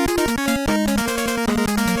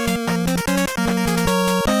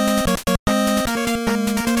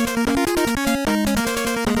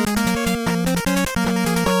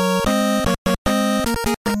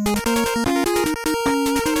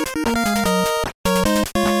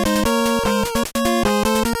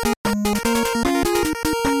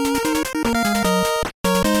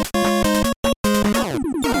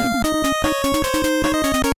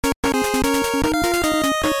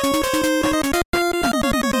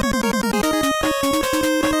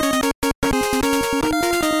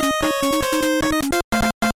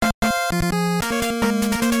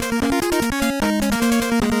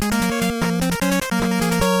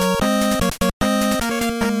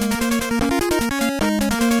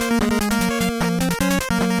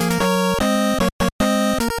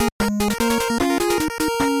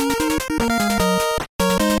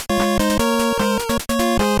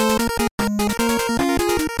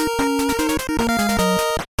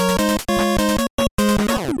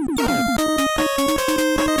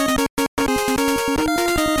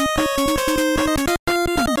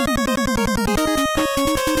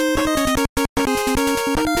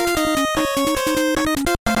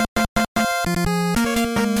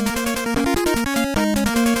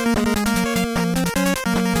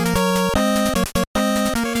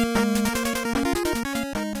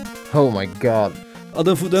 Oh my god. Ja,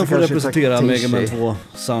 den får representera Mega Man 2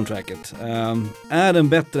 soundtracket. Är den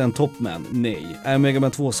bättre än Top Man? Nej. Är Mega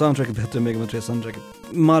Man 2 soundtracket bättre än Mega Man 3 soundtracket?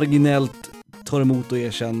 Marginellt, tar emot och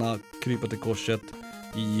erkänna, krypa till korset.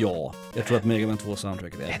 Ja, jag tror att Mega Man 2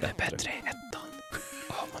 soundtracket är bättre. Bättre än ettan.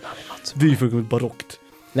 Det är ju fullkomligt barockt.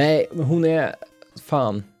 Nej, men hon är...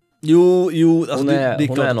 Fan. Jo, alltså hon det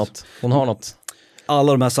är klart. något. Hon har något.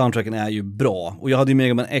 Alla de här soundtracken är ju bra. Och jag hade ju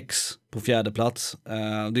Mega Man X på 4:e plats. Det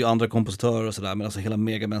är ju andra kompositörer och sådär. Men alltså hela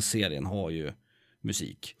Mega Man-serien har ju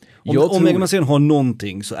musik. Om Mega Man-serien har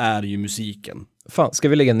någonting så är det ju musiken. Fan, ska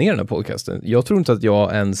vi lägga ner den här podcasten? Jag tror inte att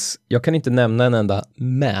jag kan inte nämna en enda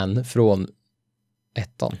man från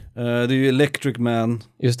ettan. Det är ju Electric Man.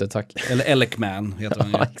 Just det, tack. Eller Elec Man heter han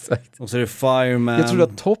ju. Ja, exakt. Och så är det Fireman. Jag trodde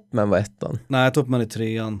att Top Man var ettan. Nej, Top Man är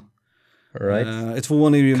 3:an. Right. I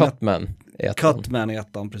 2:an är ju Cutman är ettan. Cutman är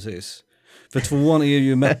 1:an, precis. För 2:an är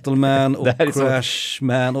ju Metal Man och Crash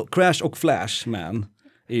Man. Och Crash och Flash Man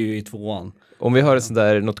är ju i 2:an. Om vi har ett sånt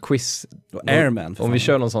där, något quiz. Och Airman. Om vi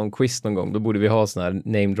kör någon sån quiz någon gång, då borde vi ha sån här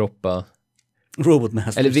namedroppa. Robot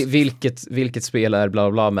Masters. Eller vilket spel är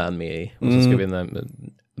bla bla man med i. Och så ska vi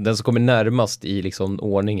den som kommer närmast i liksom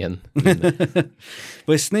ordningen.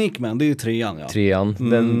 Vad är Snake Man? Det är ju 3:an, ja. 3:an,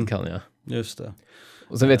 den kan jag. Just det.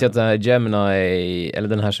 Och sen vet jag att den här Gemini, eller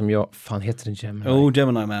den här som jag, fan heter den Gemini?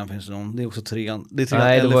 Gemini Man finns det någon. Det är också 3:an. Det är 3:an.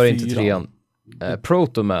 Nej, det var eller inte 4:an. 3:an.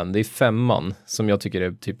 Proto Man, det är 5:an som jag tycker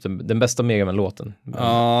är typ den bästa Mega Man-låten.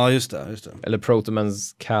 Ja, just det. Eller Proto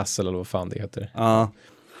Man's Castle eller vad fan det heter. Ja.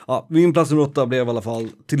 Ja, min plats nummer 8 blev i alla fall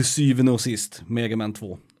till syvende och sist Mega Man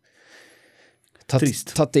 2.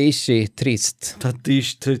 Trist. Tateishi, trist.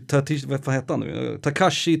 Tatishi, vad heter han nu?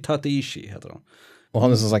 Takashi Tateishi heter han. Och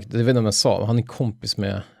han är som sagt, det vet inte om jag sa, han är kompis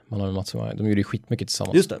med Manami Matsumoto. De gjorde ju skitmycket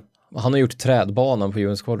tillsammans. Just det. Han har gjort trädbanan på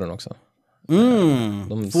US Squadron också.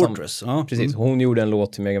 Fortress. Ja. Precis, hon gjorde en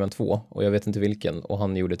låt till Mega Man 2 och jag vet inte vilken, och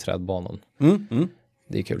han gjorde trädbanan.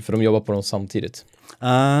 Det är kul, för de jobbar på dem samtidigt.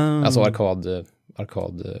 Alltså arkad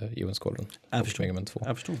US Squadron och Mega Man 2.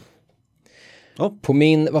 Jag förstår. På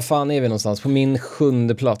min, vad fan är vi någonstans? På min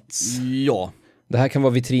 7:e plats. Ja. Det här kan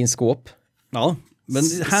vara vitrinskåp. Ja, men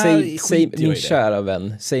här säg min kära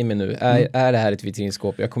vän, säg mig nu, är det här ett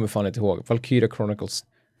vitrinskåp? Jag kommer fan inte ihåg. Valkyria Chronicles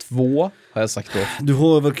 2 har jag sagt då. Du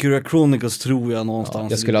har Valkyria Chronicles tror jag någonstans. Ja,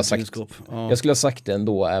 jag skulle ha sagt det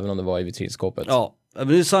ändå, även om det var i vitrinskåpet. Ja, men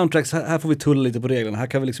det är soundtracks, här får vi tulla lite på reglerna. Här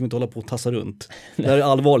kan vi liksom inte hålla på och tassa runt. Det här är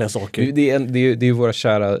allvarliga saker. Det är ju våra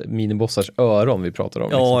kära minibossars öron vi pratar om.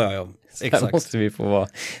 Liksom. Ja. Exakt. Här måste vi få vara.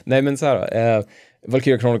 Nej, men så här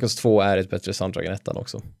Valkyria Chronicles 2 är ett bättre soundtrack än 1:an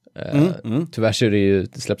också. Tyvärr så är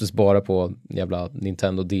det släpptes bara på jävla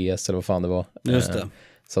Nintendo DS eller vad fan det var. Just det.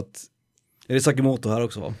 Så att, är det Sakamoto här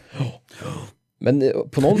också, va? men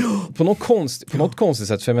på något konstigt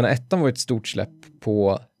sätt, för jag menar 1:an var ett stort släpp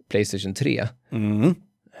på PlayStation 3.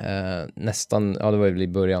 Nästan, ja det var väl i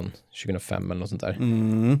början 2005 eller något sånt där.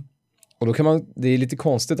 Och då det är lite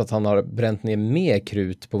konstigt att han har bränt ner mer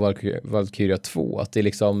krut på Valkyria 2, att det är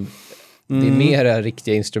liksom det är mera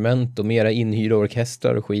riktiga instrument och mera inhyrda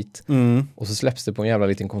orkestrar och skit. Och så släpps det på en jävla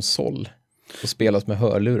liten konsol och spelas med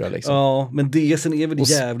hörlurar liksom. Ja, men DSen är väl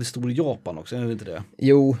jävligt stor i Japan också, är det inte det?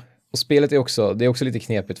 Jo, och spelet är också lite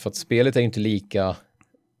knepigt, för att spelet är ju inte lika,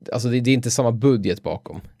 alltså det är inte samma budget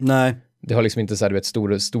bakom. Nej. Det har liksom inte så här, du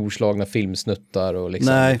vet, storslagna filmsnuttar och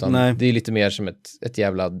liksom, nej. Det är lite mer som ett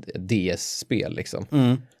jävla DS-spel liksom.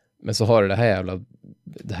 Men så har det här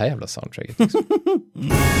jävla soundtracket liksom.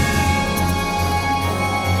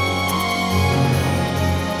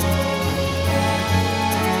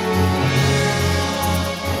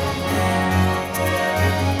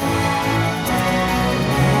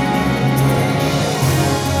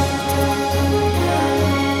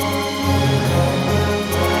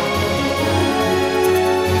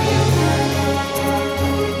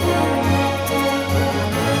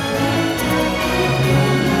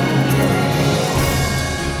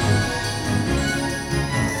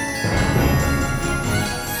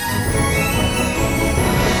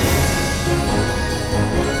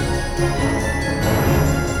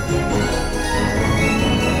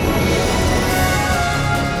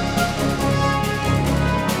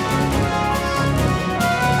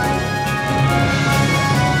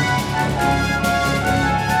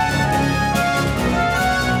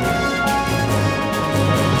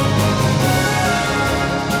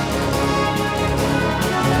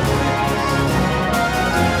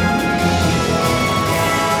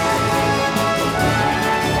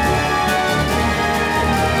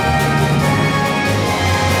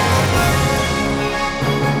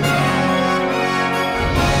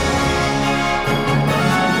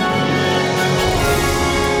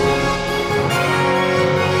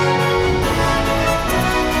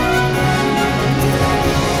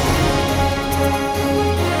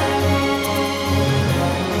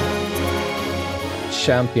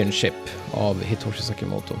 Championship av Hitoshi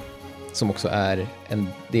Sakamoto, som också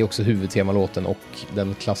det är också huvudtemalåten och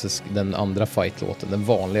den andra fightlåten, den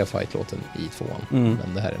vanliga fightlåten i 2:an.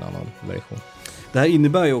 Men det här är en annan version. Det här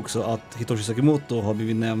innebär ju också att Hitoshi Sakamoto har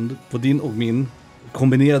blivit nämnd på din och min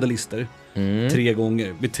kombinerade listor 3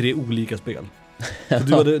 gånger med 3 olika spel.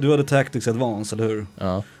 Du hade Tactics Advance, eller hur?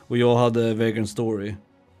 Ja. Och jag hade Vagrant Story.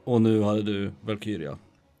 Och nu hade du Valkyria.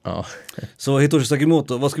 Ja. Så Hitoshi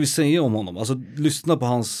Sakamoto, vad ska vi säga om honom? Alltså lyssna på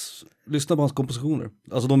hans kompositioner.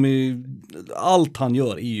 Alltså allt han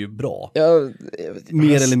gör är ju bra.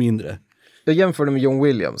 Mer eller mindre. Jag jämför med John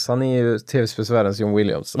Williams. Han är ju tv-spelsvärldens John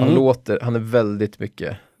Williams. Han är väldigt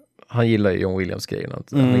mycket, han gillar ju John Williams grejerna.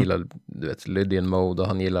 Han gillar, du vet, Lydian Mode, och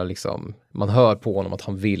han gillar liksom, man hör på honom att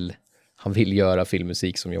han vill han vill göra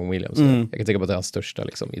filmmusik som John Williams. Jag kan tänka på att det är hans största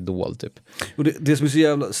liksom, idol typ. Och det som är så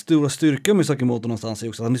jävla stora styrka med Sakamoto någonstans är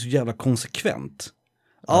också att han är så jävla konsekvent.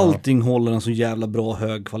 Allting håller en så jävla bra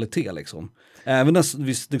hög kvalitet liksom. Även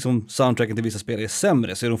när liksom, soundtracken till vissa spel är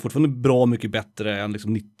sämre så är de fortfarande bra mycket bättre än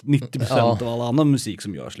liksom 90% av all annan musik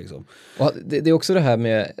som görs liksom. Och det är också det här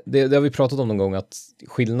med, det har vi pratat om någon gång, att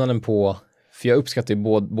skillnaden på, för jag uppskattar ju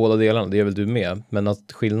båda delarna, det är väl du med, men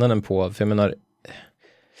att skillnaden på, för jag menar,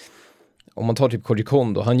 om man tar typ Koji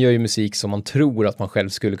Kondo, han gör ju musik som man tror att man själv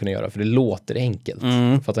skulle kunna göra, för det låter enkelt.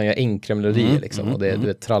 För att han gör enkla melodier liksom, och det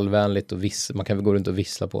är trallvänligt och man kan väl gå runt och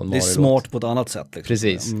vissla på en Mario-låt. Det är smart på ett annat sätt. Liksom.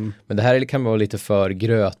 Precis, men det här kan vara lite för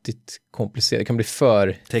grötigt, komplicerat, det kan bli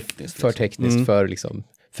för tekniskt, för liksom,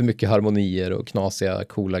 för mycket harmonier och knasiga,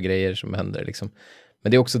 coola grejer som händer liksom.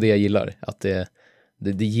 Men det är också det jag gillar, att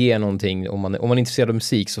det ger någonting, om man är intresserad av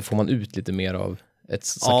musik så får man ut lite mer av ett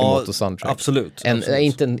Sakamoto soundtrack. Absolut.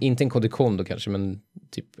 Inte en Koji Kondo kanske, men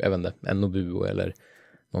typ, jag vet inte, en Nobuo eller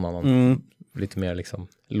någon annan. Lite mer liksom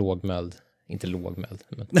lågmäld. Inte lågmäld,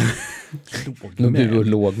 men Nobuo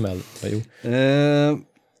lågmäld.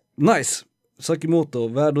 Nice. Sakamoto,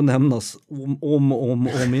 värd att nämnas om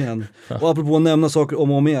igen. Och apropå att nämna saker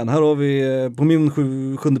om och om igen. Här har vi på min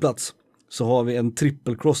sjunde plats så har vi en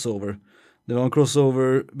trippel crossover. Det var en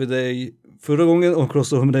crossover med dig förra gången och en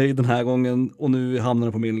crossover med dig den här gången, och nu hamnar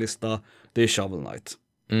den på min lista. Det är Shovel Knight.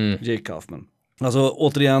 Jake Kaufman. Alltså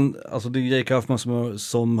återigen, alltså det är Jake Kaufman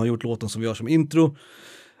som har gjort låten som vi gör som intro.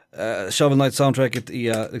 Shovel Knight soundtracket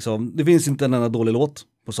är liksom, det finns inte en enda dålig låt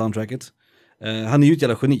på soundtracket. Han är ju ett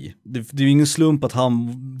jävla geni. Det är ju ingen slump att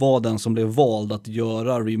han var den som blev vald att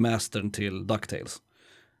göra remastern till DuckTales.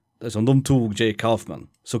 Alltså, de tog Jake Kaufman,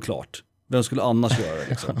 såklart. Vem skulle annars göra det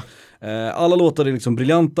liksom? Alla låtar är liksom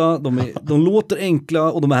briljanta, de låter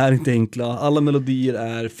enkla och de är inte enkla. Alla melodier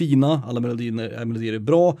är fina, alla melodier är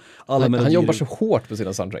bra. Han jobbar så hårt på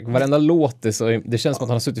sina soundtrack. Varenda låt är så, det känns som att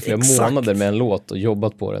han har suttit flera månader med en låt och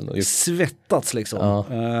jobbat på den. Och svettats liksom.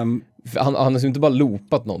 Han har inte bara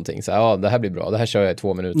loopat någonting så här, det här blir bra, det här kör jag i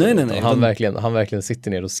 2 minuter. Nej. Han verkligen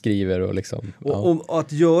sitter ner och skriver och liksom. Och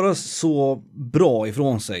att göra så bra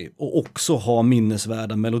ifrån sig och också ha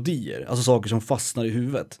minnesvärda melodier, alltså saker som fastnar i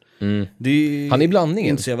huvudet. Han är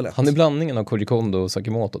blandningen. Han är blandningen av Koji Kondo och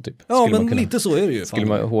Sakamoto typ. Ja, men lite så är det ju. Skulle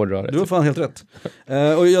man hårdra det. Du har fan helt rätt.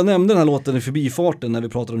 Och jag nämnde den här låten i förbifarten när vi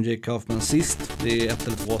pratade om Jake Kaufman sist. Det är 1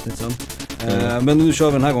 eller 2 avsnitt sedan. Men nu kör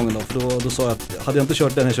vi den här gången då. För då sa jag att hade jag inte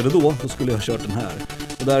kört den jag körde då skulle jag ha kört den här.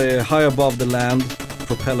 Och där är High Above the Land,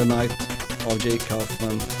 Propeller Night av Jake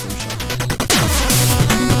Kaufman.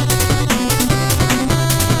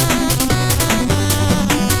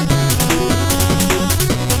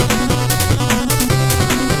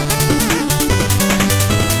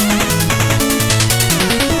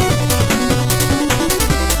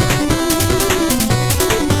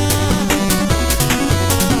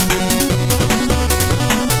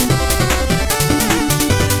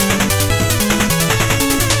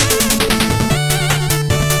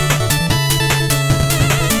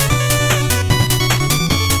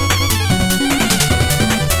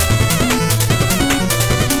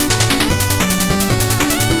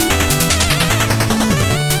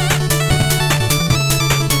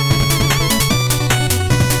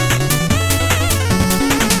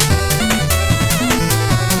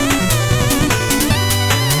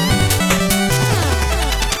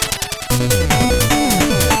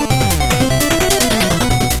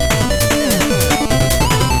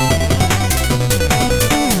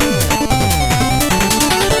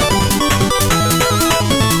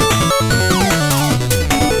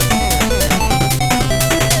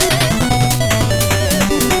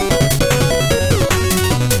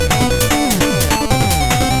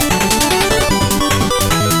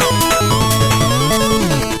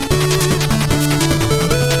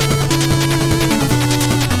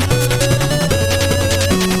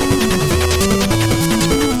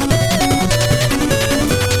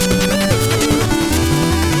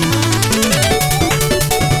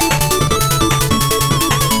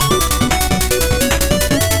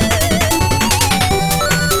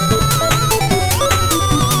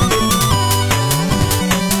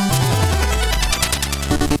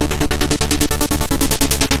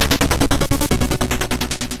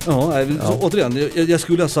 Återigen, jag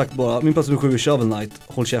skulle ha sagt bara, min plats nummer 7 är Shovel Knight,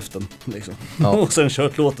 håll käften liksom. Och sen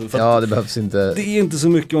kört låten. För det behövs inte. Det är inte så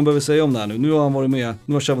mycket man behöver säga om det här nu. Nu har han varit med,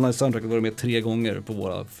 nu har Shovel Knight soundtrack varit med 3 gånger på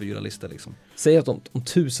våra 4 listor liksom. Säg att om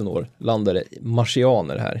 1000 år landar det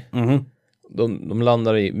marsianer här. De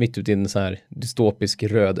landar mitt ute i en så här dystopisk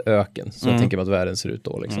röd öken. Så jag tänker mig att världen ser ut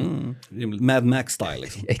då liksom. Mad Max style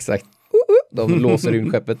liksom. Exakt. de låser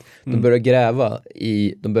rymdskeppet, de börjar gräva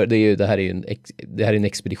i, det här är en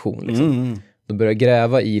expedition liksom. De börjar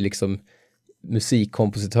gräva i liksom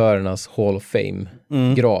musikkompositörernas Hall of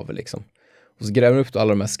Fame-grav liksom. Och så gräver de upp alla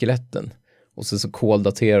de här skeletten. Och så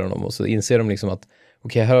koldaterar de dem. Och så inser de liksom att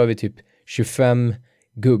okej, här har vi typ 25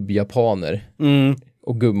 gubb-japaner.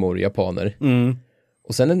 Och gummor-japaner.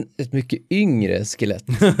 Och sen ett mycket yngre skelett.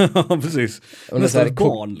 Ja, precis. Och nästan ett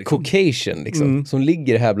barn liksom. Caucasian liksom. Som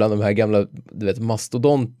ligger här bland de här gamla, du vet,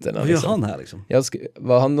 mastodonterna. Vad liksom. gör han här liksom?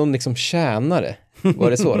 Var han någon liksom tjänare? Var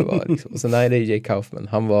det så det var? Liksom? Och sen nej, det är Jay Kaufman.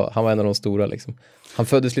 Han var en av de stora liksom. Han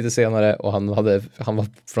föddes lite senare och han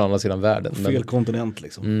var från andra sidan världen. Fel kontinent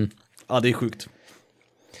liksom. Ja, det är sjukt.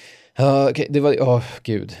 Okej, det var,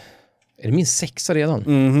 gud. Är det min 6 redan?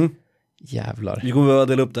 Jävlar. Vi kommer behöva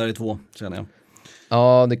dela upp det här i 2, känner jag.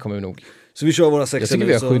 Ja, det kommer vi nog. Så vi kör våra 6. Jag tycker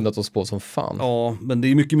vi har skyndat oss på som fan. Ja, men det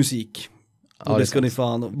är mycket musik. Ja, och det ska ni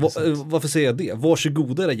fan... varför säger jag det?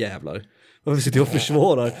 Varsågoda era jävlar. Varför sitter jag och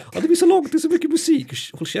försvarar? Ja, det blir så långt, det är så mycket musik.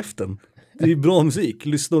 Håll käften. Det är bra musik.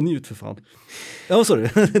 Lyssna och njut för fan. Ja, vad sa du?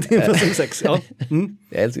 Det är en 6. Ja.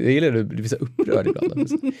 Jag gillar det. Du blir så upprörd ibland.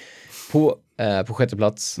 På 6:e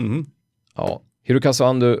plats. Ja. Hirokazu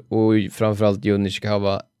Ando och framförallt Jun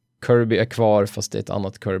Nishikawa. Kirby är kvar fast det är ett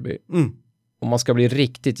annat Kirby. Om man ska bli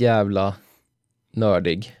riktigt jävla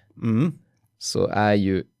nördig så är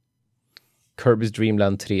ju Kirby's Dream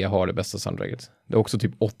Land 3 har det bästa soundtracket. Det är också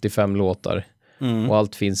typ 85 låtar och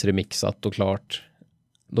allt finns remixat och klart.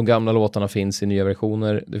 De gamla låtarna finns i nya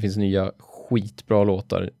versioner. Det finns nya skitbra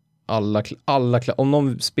låtar. Om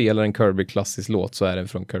någon spelar en Kirby-klassisk låt så är den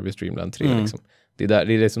från Kirby's Dream Land 3 liksom. Det är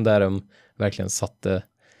liksom där de verkligen satte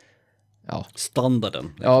standarden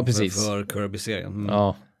liksom, ja, precis. för Kirby-serien.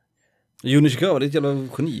 Ja. Jun Nishikawa, det är ett jävla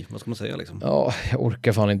geni, vad ska man säga liksom? Ja, jag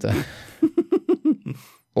orkar fan inte.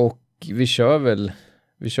 Och vi kör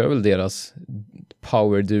väl deras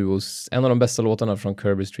power duos. En av de bästa låtarna från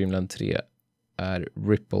Kirby's Dream Land 3 är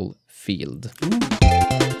Ripple Field.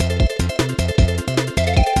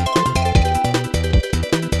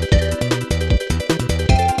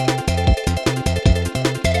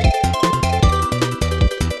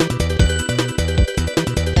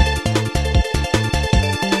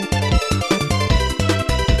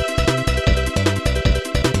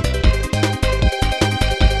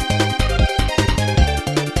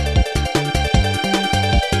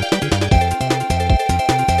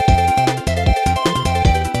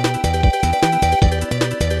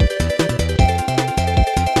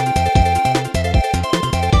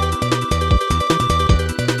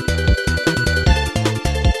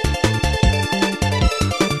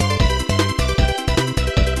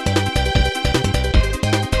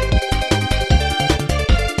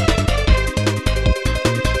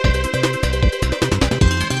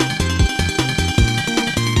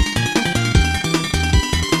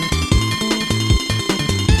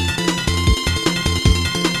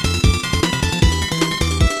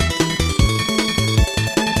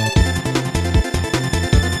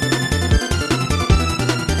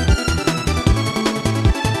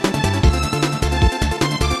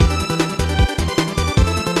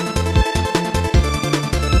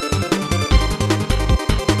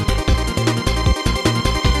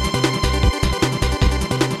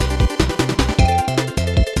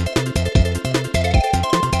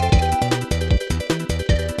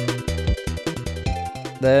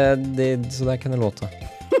 Så där kan det låta,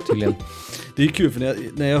 tydligen. Det är kul för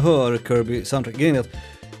när jag hör Kirby soundtrack, grejen är att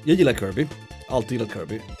jag gillar Kirby, alltid gillat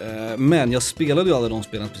Kirby, men jag spelade ju aldrig de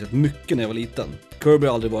spelen speciellt mycket när jag var liten. Kirby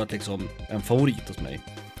har aldrig varit liksom en favorit hos mig.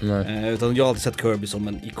 Utan jag har alltid sett Kirby som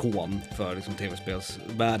en ikon för liksom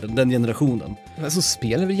tv-spelsvärlden, den generationen. Men så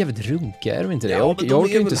spelar väl jävligt runka, är de inte det? Ja, jag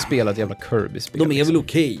orkar ju inte spela ett jävla Kirby-spel. De är liksom. väl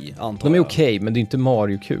okej, antar jag. De är okej, men det är inte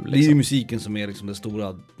Mario-kul. Liksom. Det är ju musiken som är liksom det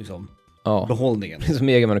stora liksom, behållningen. Som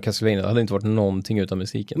Mega Man och Castlevania, det hade inte varit någonting utan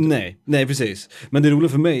musiken. Nej, precis. Men det roliga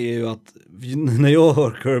för mig är ju att när jag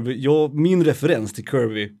hör Kirby, min referens till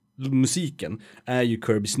Kirby-musiken är ju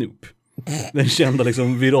Kirby Snoop. Den kända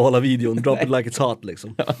liksom virala videon, Drop It Like It's Hot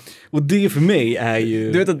liksom. Och det för mig är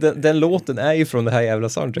ju... Du vet att den låten är ju från det här jävla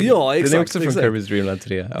soundtracket. Ja, exakt. Den är också från Kirby's Dream Land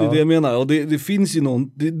 3. Ja. Det är det jag menar, och det finns ju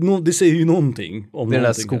det säger ju någonting om det är den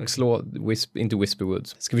där skogslåt, inte Whisper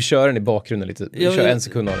Woods. Ska vi köra den i bakgrunden lite? Vi kör en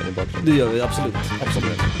sekund av den i bakgrunden. Det gör vi, absolut.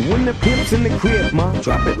 When the pimp's in the crib, ma,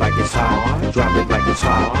 drop it like it's hot. Drop it like it's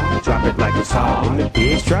hot. Drop it like it's hot. When the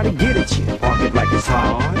pigs try to get at you, park it like it's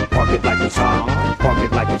hot. Park it like it's hot. Park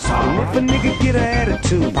it like it's hot. And if a nigga get an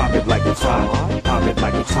attitude, pop it like it's hot. Pop it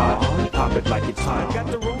like it's hot. Pop it like it's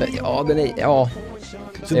hot. Ja, den är... Ja.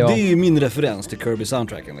 Så det är ju min referens till Kirby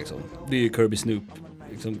soundtracken liksom. Det är ju Kirby Snoop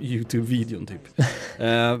liksom, YouTube-videon typ.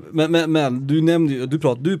 Men du nämnde ju, du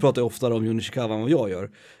pratar ju oftare om Jun Ishikawa än vad jag gör.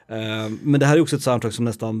 Men det här är också ett soundtrack som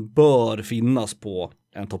nästan bör finnas på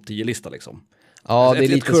en topp 10-lista liksom. Ja, det är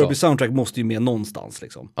lite ett Kirby-soundtrack måste ju med någonstans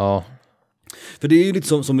liksom. Ja. För det är ju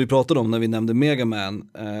lite som vi pratade om när vi nämnde Mega Man,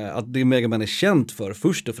 att det Mega Man är känt för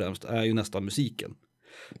först och främst är ju nästan musiken.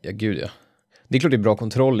 Ja, gud ja. Det är klart det är bra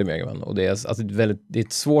kontroll i Mega Man och det är, alltså, det är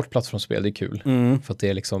ett svårt plattformsspel, det är kul. För att det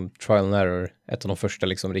är liksom trial and error, ett av de första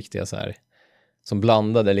liksom riktiga så här, som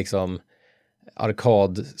blandade liksom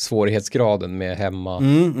arkad-svårighetsgraden med hemma.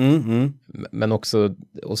 Men också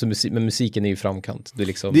men musiken är ju framkant. Det är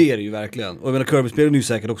liksom... Det är det ju verkligen. Och jag menar, Kirby-spelen är ju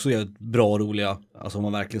säkert också jävligt bra och roliga, alltså om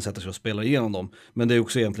man verkligen sätter sig och spelar igenom dem. Men det är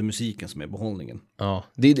också egentligen musiken som är behållningen. Ja,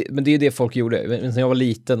 men det är det folk gjorde. När jag var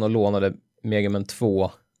liten och lånade Mega Man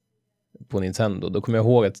 2 på Nintendo, då kommer jag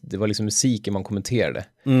ihåg att det var liksom musiken man kommenterade.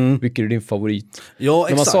 Vilken är din favorit? Ja,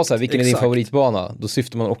 när man sa så här, vilken är din favoritbana? Då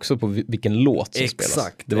syftar man också på vilken låt som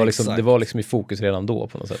spelas. Det var liksom i fokus redan då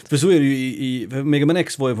på något sätt. För så är det ju för Mega Man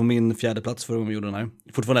X var ju på min 4:e plats förra gången vi gjorde den här.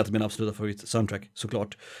 Fortfarande ett av mina absoluta favorit-soundtrack,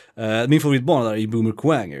 såklart. Min favoritbana där är Boomer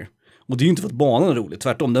Quanger. Och det är ju inte för att banan är rolig,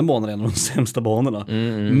 tvärtom, den banan är en av de sämsta banorna.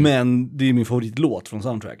 Men det är min favoritlåt från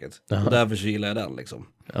soundtracket. Och därför så gillar jag den liksom.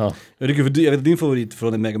 Ja. Jag vet att din favorit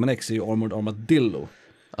från Mega Man X är ju Armored Armadillo.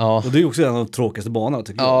 Ja. Och det är också en av de tråkigaste banorna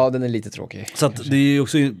tycker jag. Ja, den är lite tråkig. Så att det är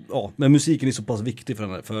också, ja, men musiken är så pass viktig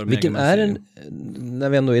för vilken Mega Man. Är den, när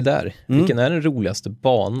vi ändå är där, vilken är den roligaste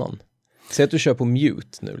banan? Säg att du kör på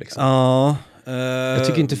mute nu liksom. Ja. Jag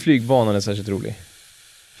tycker inte flygbanan är särskilt rolig.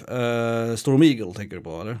 Storm Eagle tänker du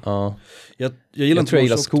på, eller? Ja. Jag tror jag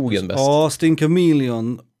gillar skogen bäst. Ja, Sting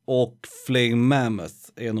Chameleon och Flame Mammoth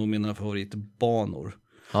är nog mina favoritbanor.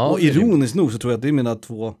 Ja, och ironiskt nog så tror jag att det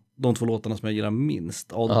är de två låtarna som jag gillar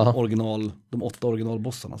minst av de 8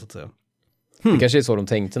 originalbossarna så att säga. Det kanske är så de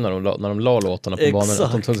tänkte när de la låtarna på banan.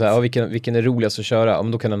 Att de tog så här, vilken är roligast att köra? Ja,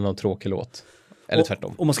 men då kan den ha en tråkig låt. Eller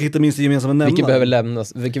tvärtom. Om man ska hitta minst gemensamma nämnare.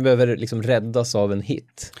 Vilken behöver liksom räddas av en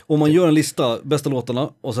hit. Om man gör en lista, bästa låtarna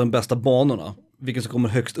och sen bästa banorna, vilken som kommer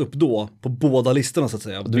högst upp då på båda listorna så att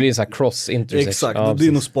säga. Och det blir en sån här cross-intersection. Exakt, det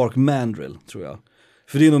blir nog Spark Mandrill tror jag.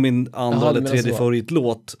 För det är nog min andra eller tredje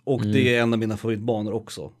favoritlåt och det är en av mina favoritbanor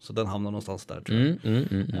också. Så den hamnar någonstans där tror jag.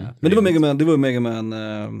 Men det var Mega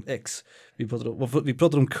Man X. Vi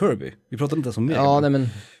pratade om Kirby. Vi pratade inte ens om Mega Man. Nej, men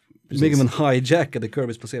Mega Man hijackade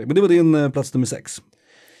Kirbys placering. Men det var din plats nummer 6.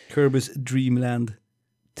 Kirbys Dreamland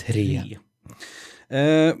 3.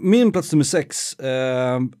 Min plats nummer 6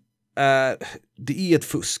 det är ett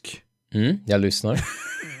fusk. Jag lyssnar.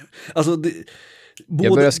 Alltså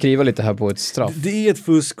jag börjar skriva lite här på ett straff. Det är ett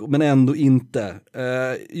fusk men ändå inte.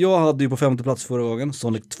 Jag hade ju på 5:e plats förra gången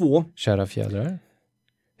Sonic 2. Kära fjädrar.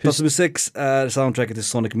 Plats nummer 6 är soundtracket till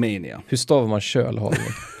Sonic Mania. Hur stavar man kölhagen?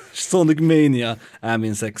 Sonic Mania är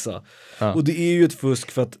min 6:a. Ja. Och det är ju ett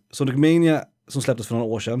fusk för att Sonic Mania som släpptes för några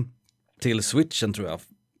år sedan till Switchen tror jag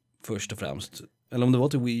först och främst. Eller om det var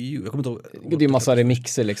till Wii U, jag kommer inte ihåg. Det är ju massa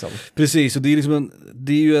remixer liksom. Precis, och det är liksom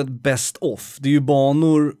det är ju ett best of. Det är ju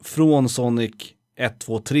banor från Sonic 1,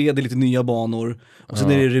 2, 3, det är lite nya banor. Och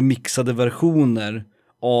sen är det remixade versioner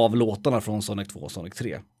av låtarna från Sonic 2 och Sonic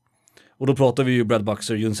 3. Och då pratar vi ju Brad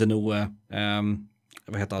Buxer, Jun Senoue,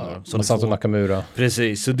 vad heter han då? Masato Nakamura.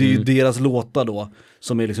 Precis, så det är ju deras låtar då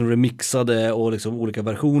som är liksom remixade och liksom olika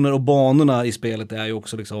versioner. Och banorna i spelet är ju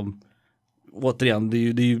också liksom, återigen, det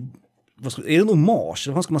är ju är det en hommage?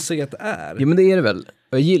 Vad ska man säga att det är? Ja men det är det väl.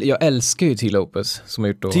 Jag älskar ju T. Lopez som har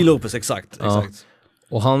gjort då. T. Lopez, exakt.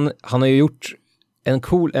 Och han har ju gjort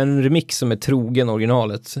en remix som är trogen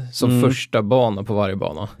originalet som första bana på varje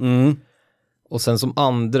bana. Och sen som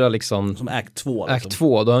andra liksom som Act 2 liksom. Act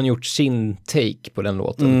 2, då har han gjort sin take på den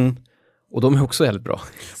låten. Och de är också helt bra.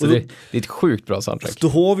 Så det är ett sjukt bra soundtrack. Då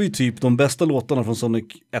har vi ju typ de bästa låtarna från Sonic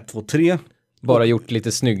 1, 2, 3. Bara gjort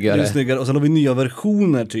lite snyggare. Och sen har vi nya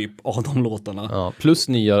versioner typ av de låtarna. Ja, plus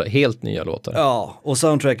helt nya låtar. Ja, och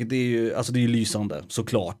soundtracket är ju, alltså det är ju lysande,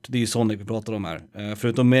 såklart. Det är ju Sonic vi pratar om här.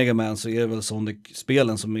 Förutom Mega Man så är det väl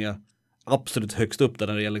Sonic-spelen som är absolut högst upp där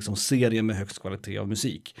när det gäller liksom serien med högst kvalitet av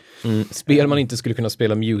musik. Spel man inte skulle kunna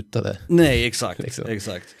spela mutade. Nej, exakt, liksom.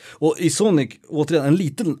 Exakt. Och i Sonic,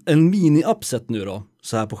 återigen, en mini-upset nu då,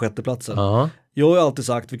 så här på 6:e platsen. Jag har ju alltid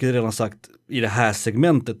sagt, vilket jag redan sagt i det här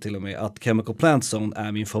segmentet till och med, att Chemical Plant Zone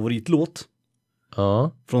är min favoritlåt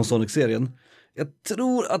från Sonic-serien. Jag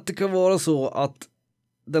tror att det kan vara så att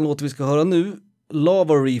den låt vi ska höra nu,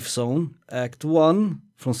 Lava Reef Zone, Act 1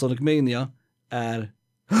 från Sonic Mania, är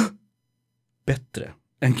bättre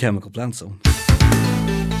än Chemical Plant Zone.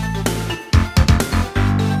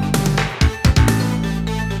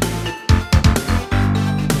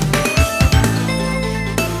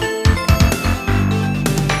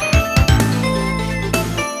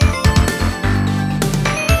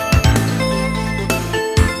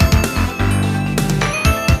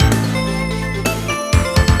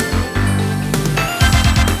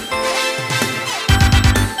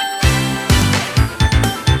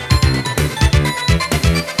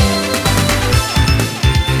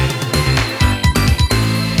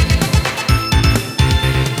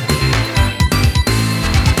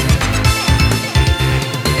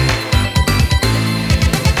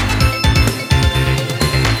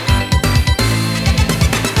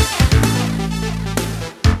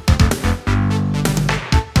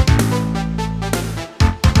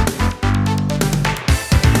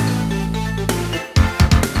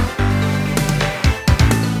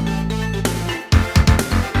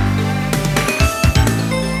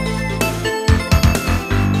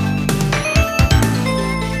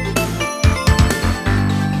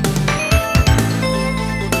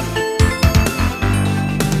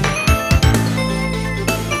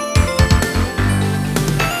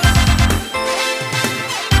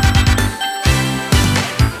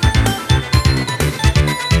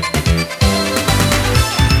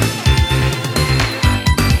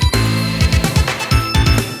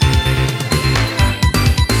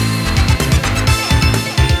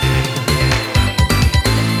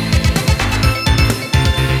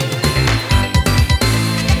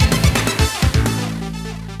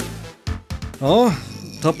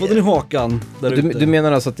 tappade ni hakan där ute. Du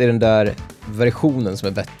menar alltså att det är den där versionen som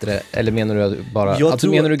är bättre, eller menar du bara...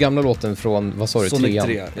 menar du gamla låten från, vad sa du, Sonic 3?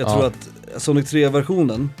 3. Jag tror att Sonic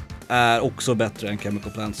 3-versionen är också bättre än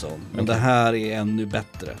Chemical Plant Zone. Men det här är ännu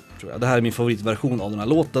bättre, tror jag. Det här är min favoritversion av den här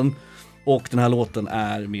låten. Och den här låten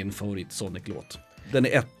är min favorit Sonic-låt. Den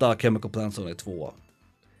är 1, Chemical Plant Zone är 2.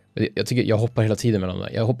 Jag hoppar hela tiden mellan dem.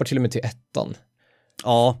 Jag hoppar till och med till 1.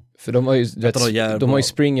 Ja. För de har ju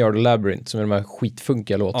Spring Yard och Labyrinth som är de här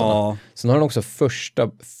skitfunkiga låtarna. Ja. Sen har de också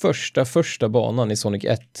första banan i Sonic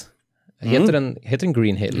 1. Heter den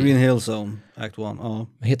Green Hill? Green Hill Zone, Act 1, ja.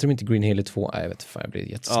 Heter de inte Green Hill 2? Nej, jag vet fan, jag blir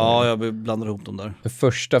jättesnöjd. Ja, jag blandar ihop dem där.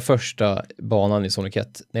 Den första banan i Sonic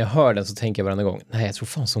 1. När jag hör den så tänker jag varenda gång, nej, jag tror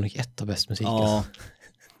fan Sonic 1 har bäst musik. Ja. Alltså.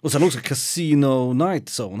 Och sen också Casino Night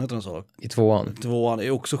Zone, heter den så? I 2:an. 2:an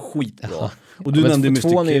är också skitbra. Ja. Och du nämnde Mr.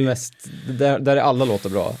 2:an är ju mest, där är alla låtar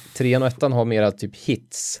bra. 3:an och 1:an har mera typ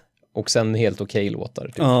hits. Och sen helt okej låtar.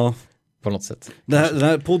 Typ. Ja. På något sätt. Den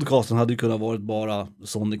här podcasten hade ju kunnat varit bara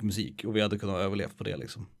Sonic-musik. Och vi hade kunnat överleva på det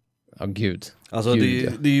liksom. Ja, gud. Alltså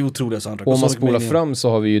gud, det är ju otroliga soundtrack. Och om man spolar fram så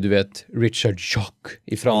har vi ju, du vet, Richard Jock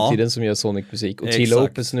i framtiden som gör Sonic-musik. Och Till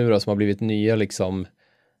Opus nu då, som har blivit nya liksom,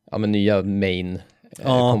 nya main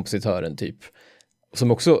kompositören typ.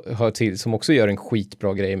 Som också gör en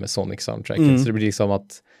skitbra grej med Sonic-soundtracken. Så det blir liksom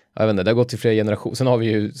att, jag vet inte, det har gått till flera generationer. Sen har vi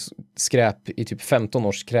ju skräp i typ 15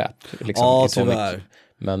 års skräp liksom, i Sonic. Tyvärr.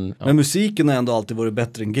 Men musiken har ändå alltid varit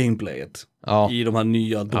bättre än gameplayet i de här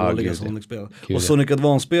nya dåliga Sonic-spelen. Och Sonic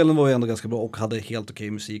Advance-spelen var ju ändå ganska bra och hade helt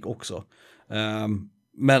okej musik också.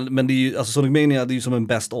 Men det är ju, alltså Sonic Mania, det är ju som en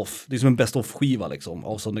best-of. Det är som en best-of-skiva liksom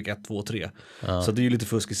av Sonic 1, 2 och 3. Så det är ju lite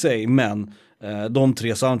fusk i sig, men de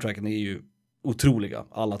 3 soundtracken är ju otroliga,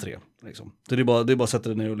 alla 3 liksom. Så det är bara att sätta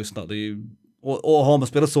det ner och lyssna. Det är ju, och har man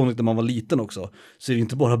spelat Sonic när man var liten också, så är det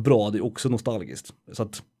inte bara bra, det är också nostalgiskt. Så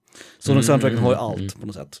att Sonic soundtracken har ju allt på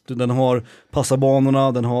något sätt. Den har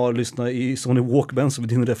passabanorna, den har lyssna i Sonic Walkman som är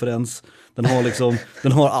din referens. Den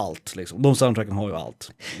har allt liksom. De soundtracken har ju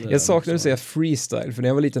allt. Jag saknar att säga freestyle, för när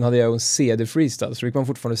jag var liten hade jag en CD-freestyle, så fick man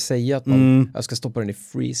fortfarande säga att jag ska stoppa den i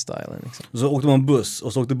freestylen liksom. Så åkte man buss,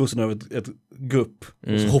 och så åkte bussen över ett gupp,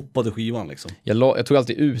 och så hoppade skivan liksom. Jag tog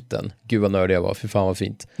alltid ut den, gud vad nördig jag var, för fan vad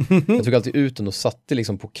fint. Jag tog alltid ut den och satte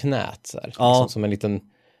liksom på knät så här, liksom, som en liten...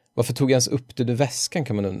 Varför tog jag ens upp det ur väskan,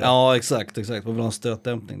 kan man undra? Ja, exakt. Man vill ha en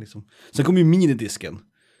stötdämpning liksom. Sen kom ju minidisken.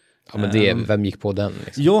 Ja, men vem gick på den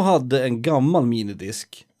liksom? Jag hade en gammal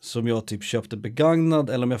minidisk som jag typ köpte begagnad,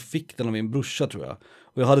 eller om jag fick den av min brorsa tror jag.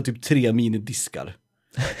 Och jag hade typ 3 minidiskar.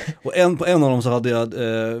 Och på en av dem så hade jag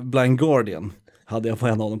Blind Guardian. Hade jag på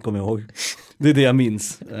en av dem, kommer jag ihåg. Det är det jag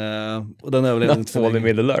minns. Och den överlevde inte för länge.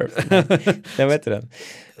 Middle Earth. Jag vet inte den.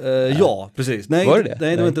 Ja, precis. Nej, var det?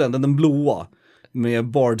 Nej, det var inte den blåa. Med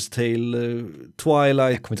Bard's Tale,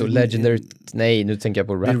 Twilight. Jag kommer inte ihåg Legendary. Nej, nu tänker jag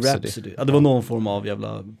på Rhapsody. Ja, det var någon form av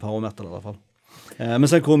jävla power metal i alla fall. Men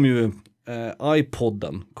sen kom ju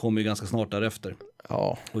iPodden kom ju ganska snart därefter.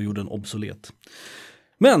 Ja. Och gjorde en obsolet.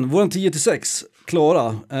 Men våran 10-6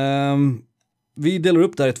 klara. Vi delar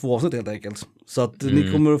upp det här i 2 avsnitt helt enkelt. Så att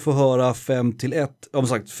ni kommer att få höra 5-1. Om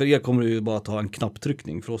sagt, för er kommer det ju bara ta en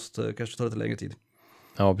knapptryckning. För oss kanske tar lite längre tid.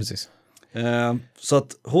 Ja, precis. Så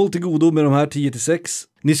att håll till godo med de här 10-6.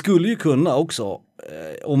 Ni skulle ju kunna också,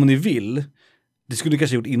 om ni vill, det skulle ni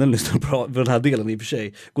kanske gjort innan ni lyssnade på den här delen i och för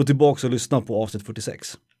sig, gå tillbaka och lyssna på avsnitt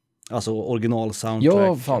 46. Alltså original soundtrack.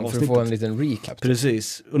 Ja, fan, för att få en liten recap.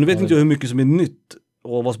 Precis. Och nu vet inte jag hur mycket som är nytt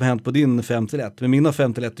och vad som har hänt på din 5-1. Men mina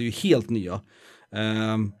 5-1 är ju helt nya.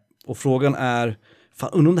 Och frågan är, fan,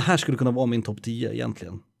 undrar om det här skulle kunna vara min topp 10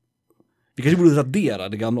 egentligen. Vi kanske borde radera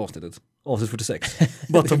det gamla avsnittet. Avsnitt 46.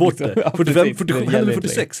 Bara ta bort det. 45, 47 eller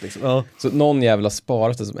 46 liksom. Ja. Så någon jävla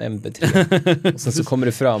sparat det som MP3. Och sen så kommer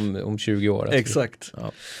det fram om 20 år. Exakt.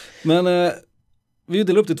 Ja. Men vi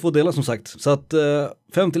delar upp det i 2 delar som sagt. Så att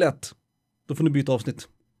 5-1. Då får ni byta avsnitt.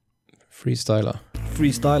 Freestyla.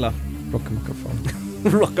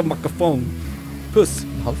 Rockamacafon. Puss.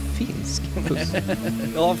 Han finsk. Puss.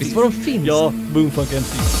 Ja, visst var de finsk? Ja, Boomfunk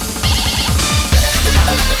MC.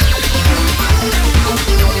 We'll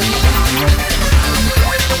be right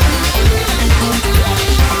back.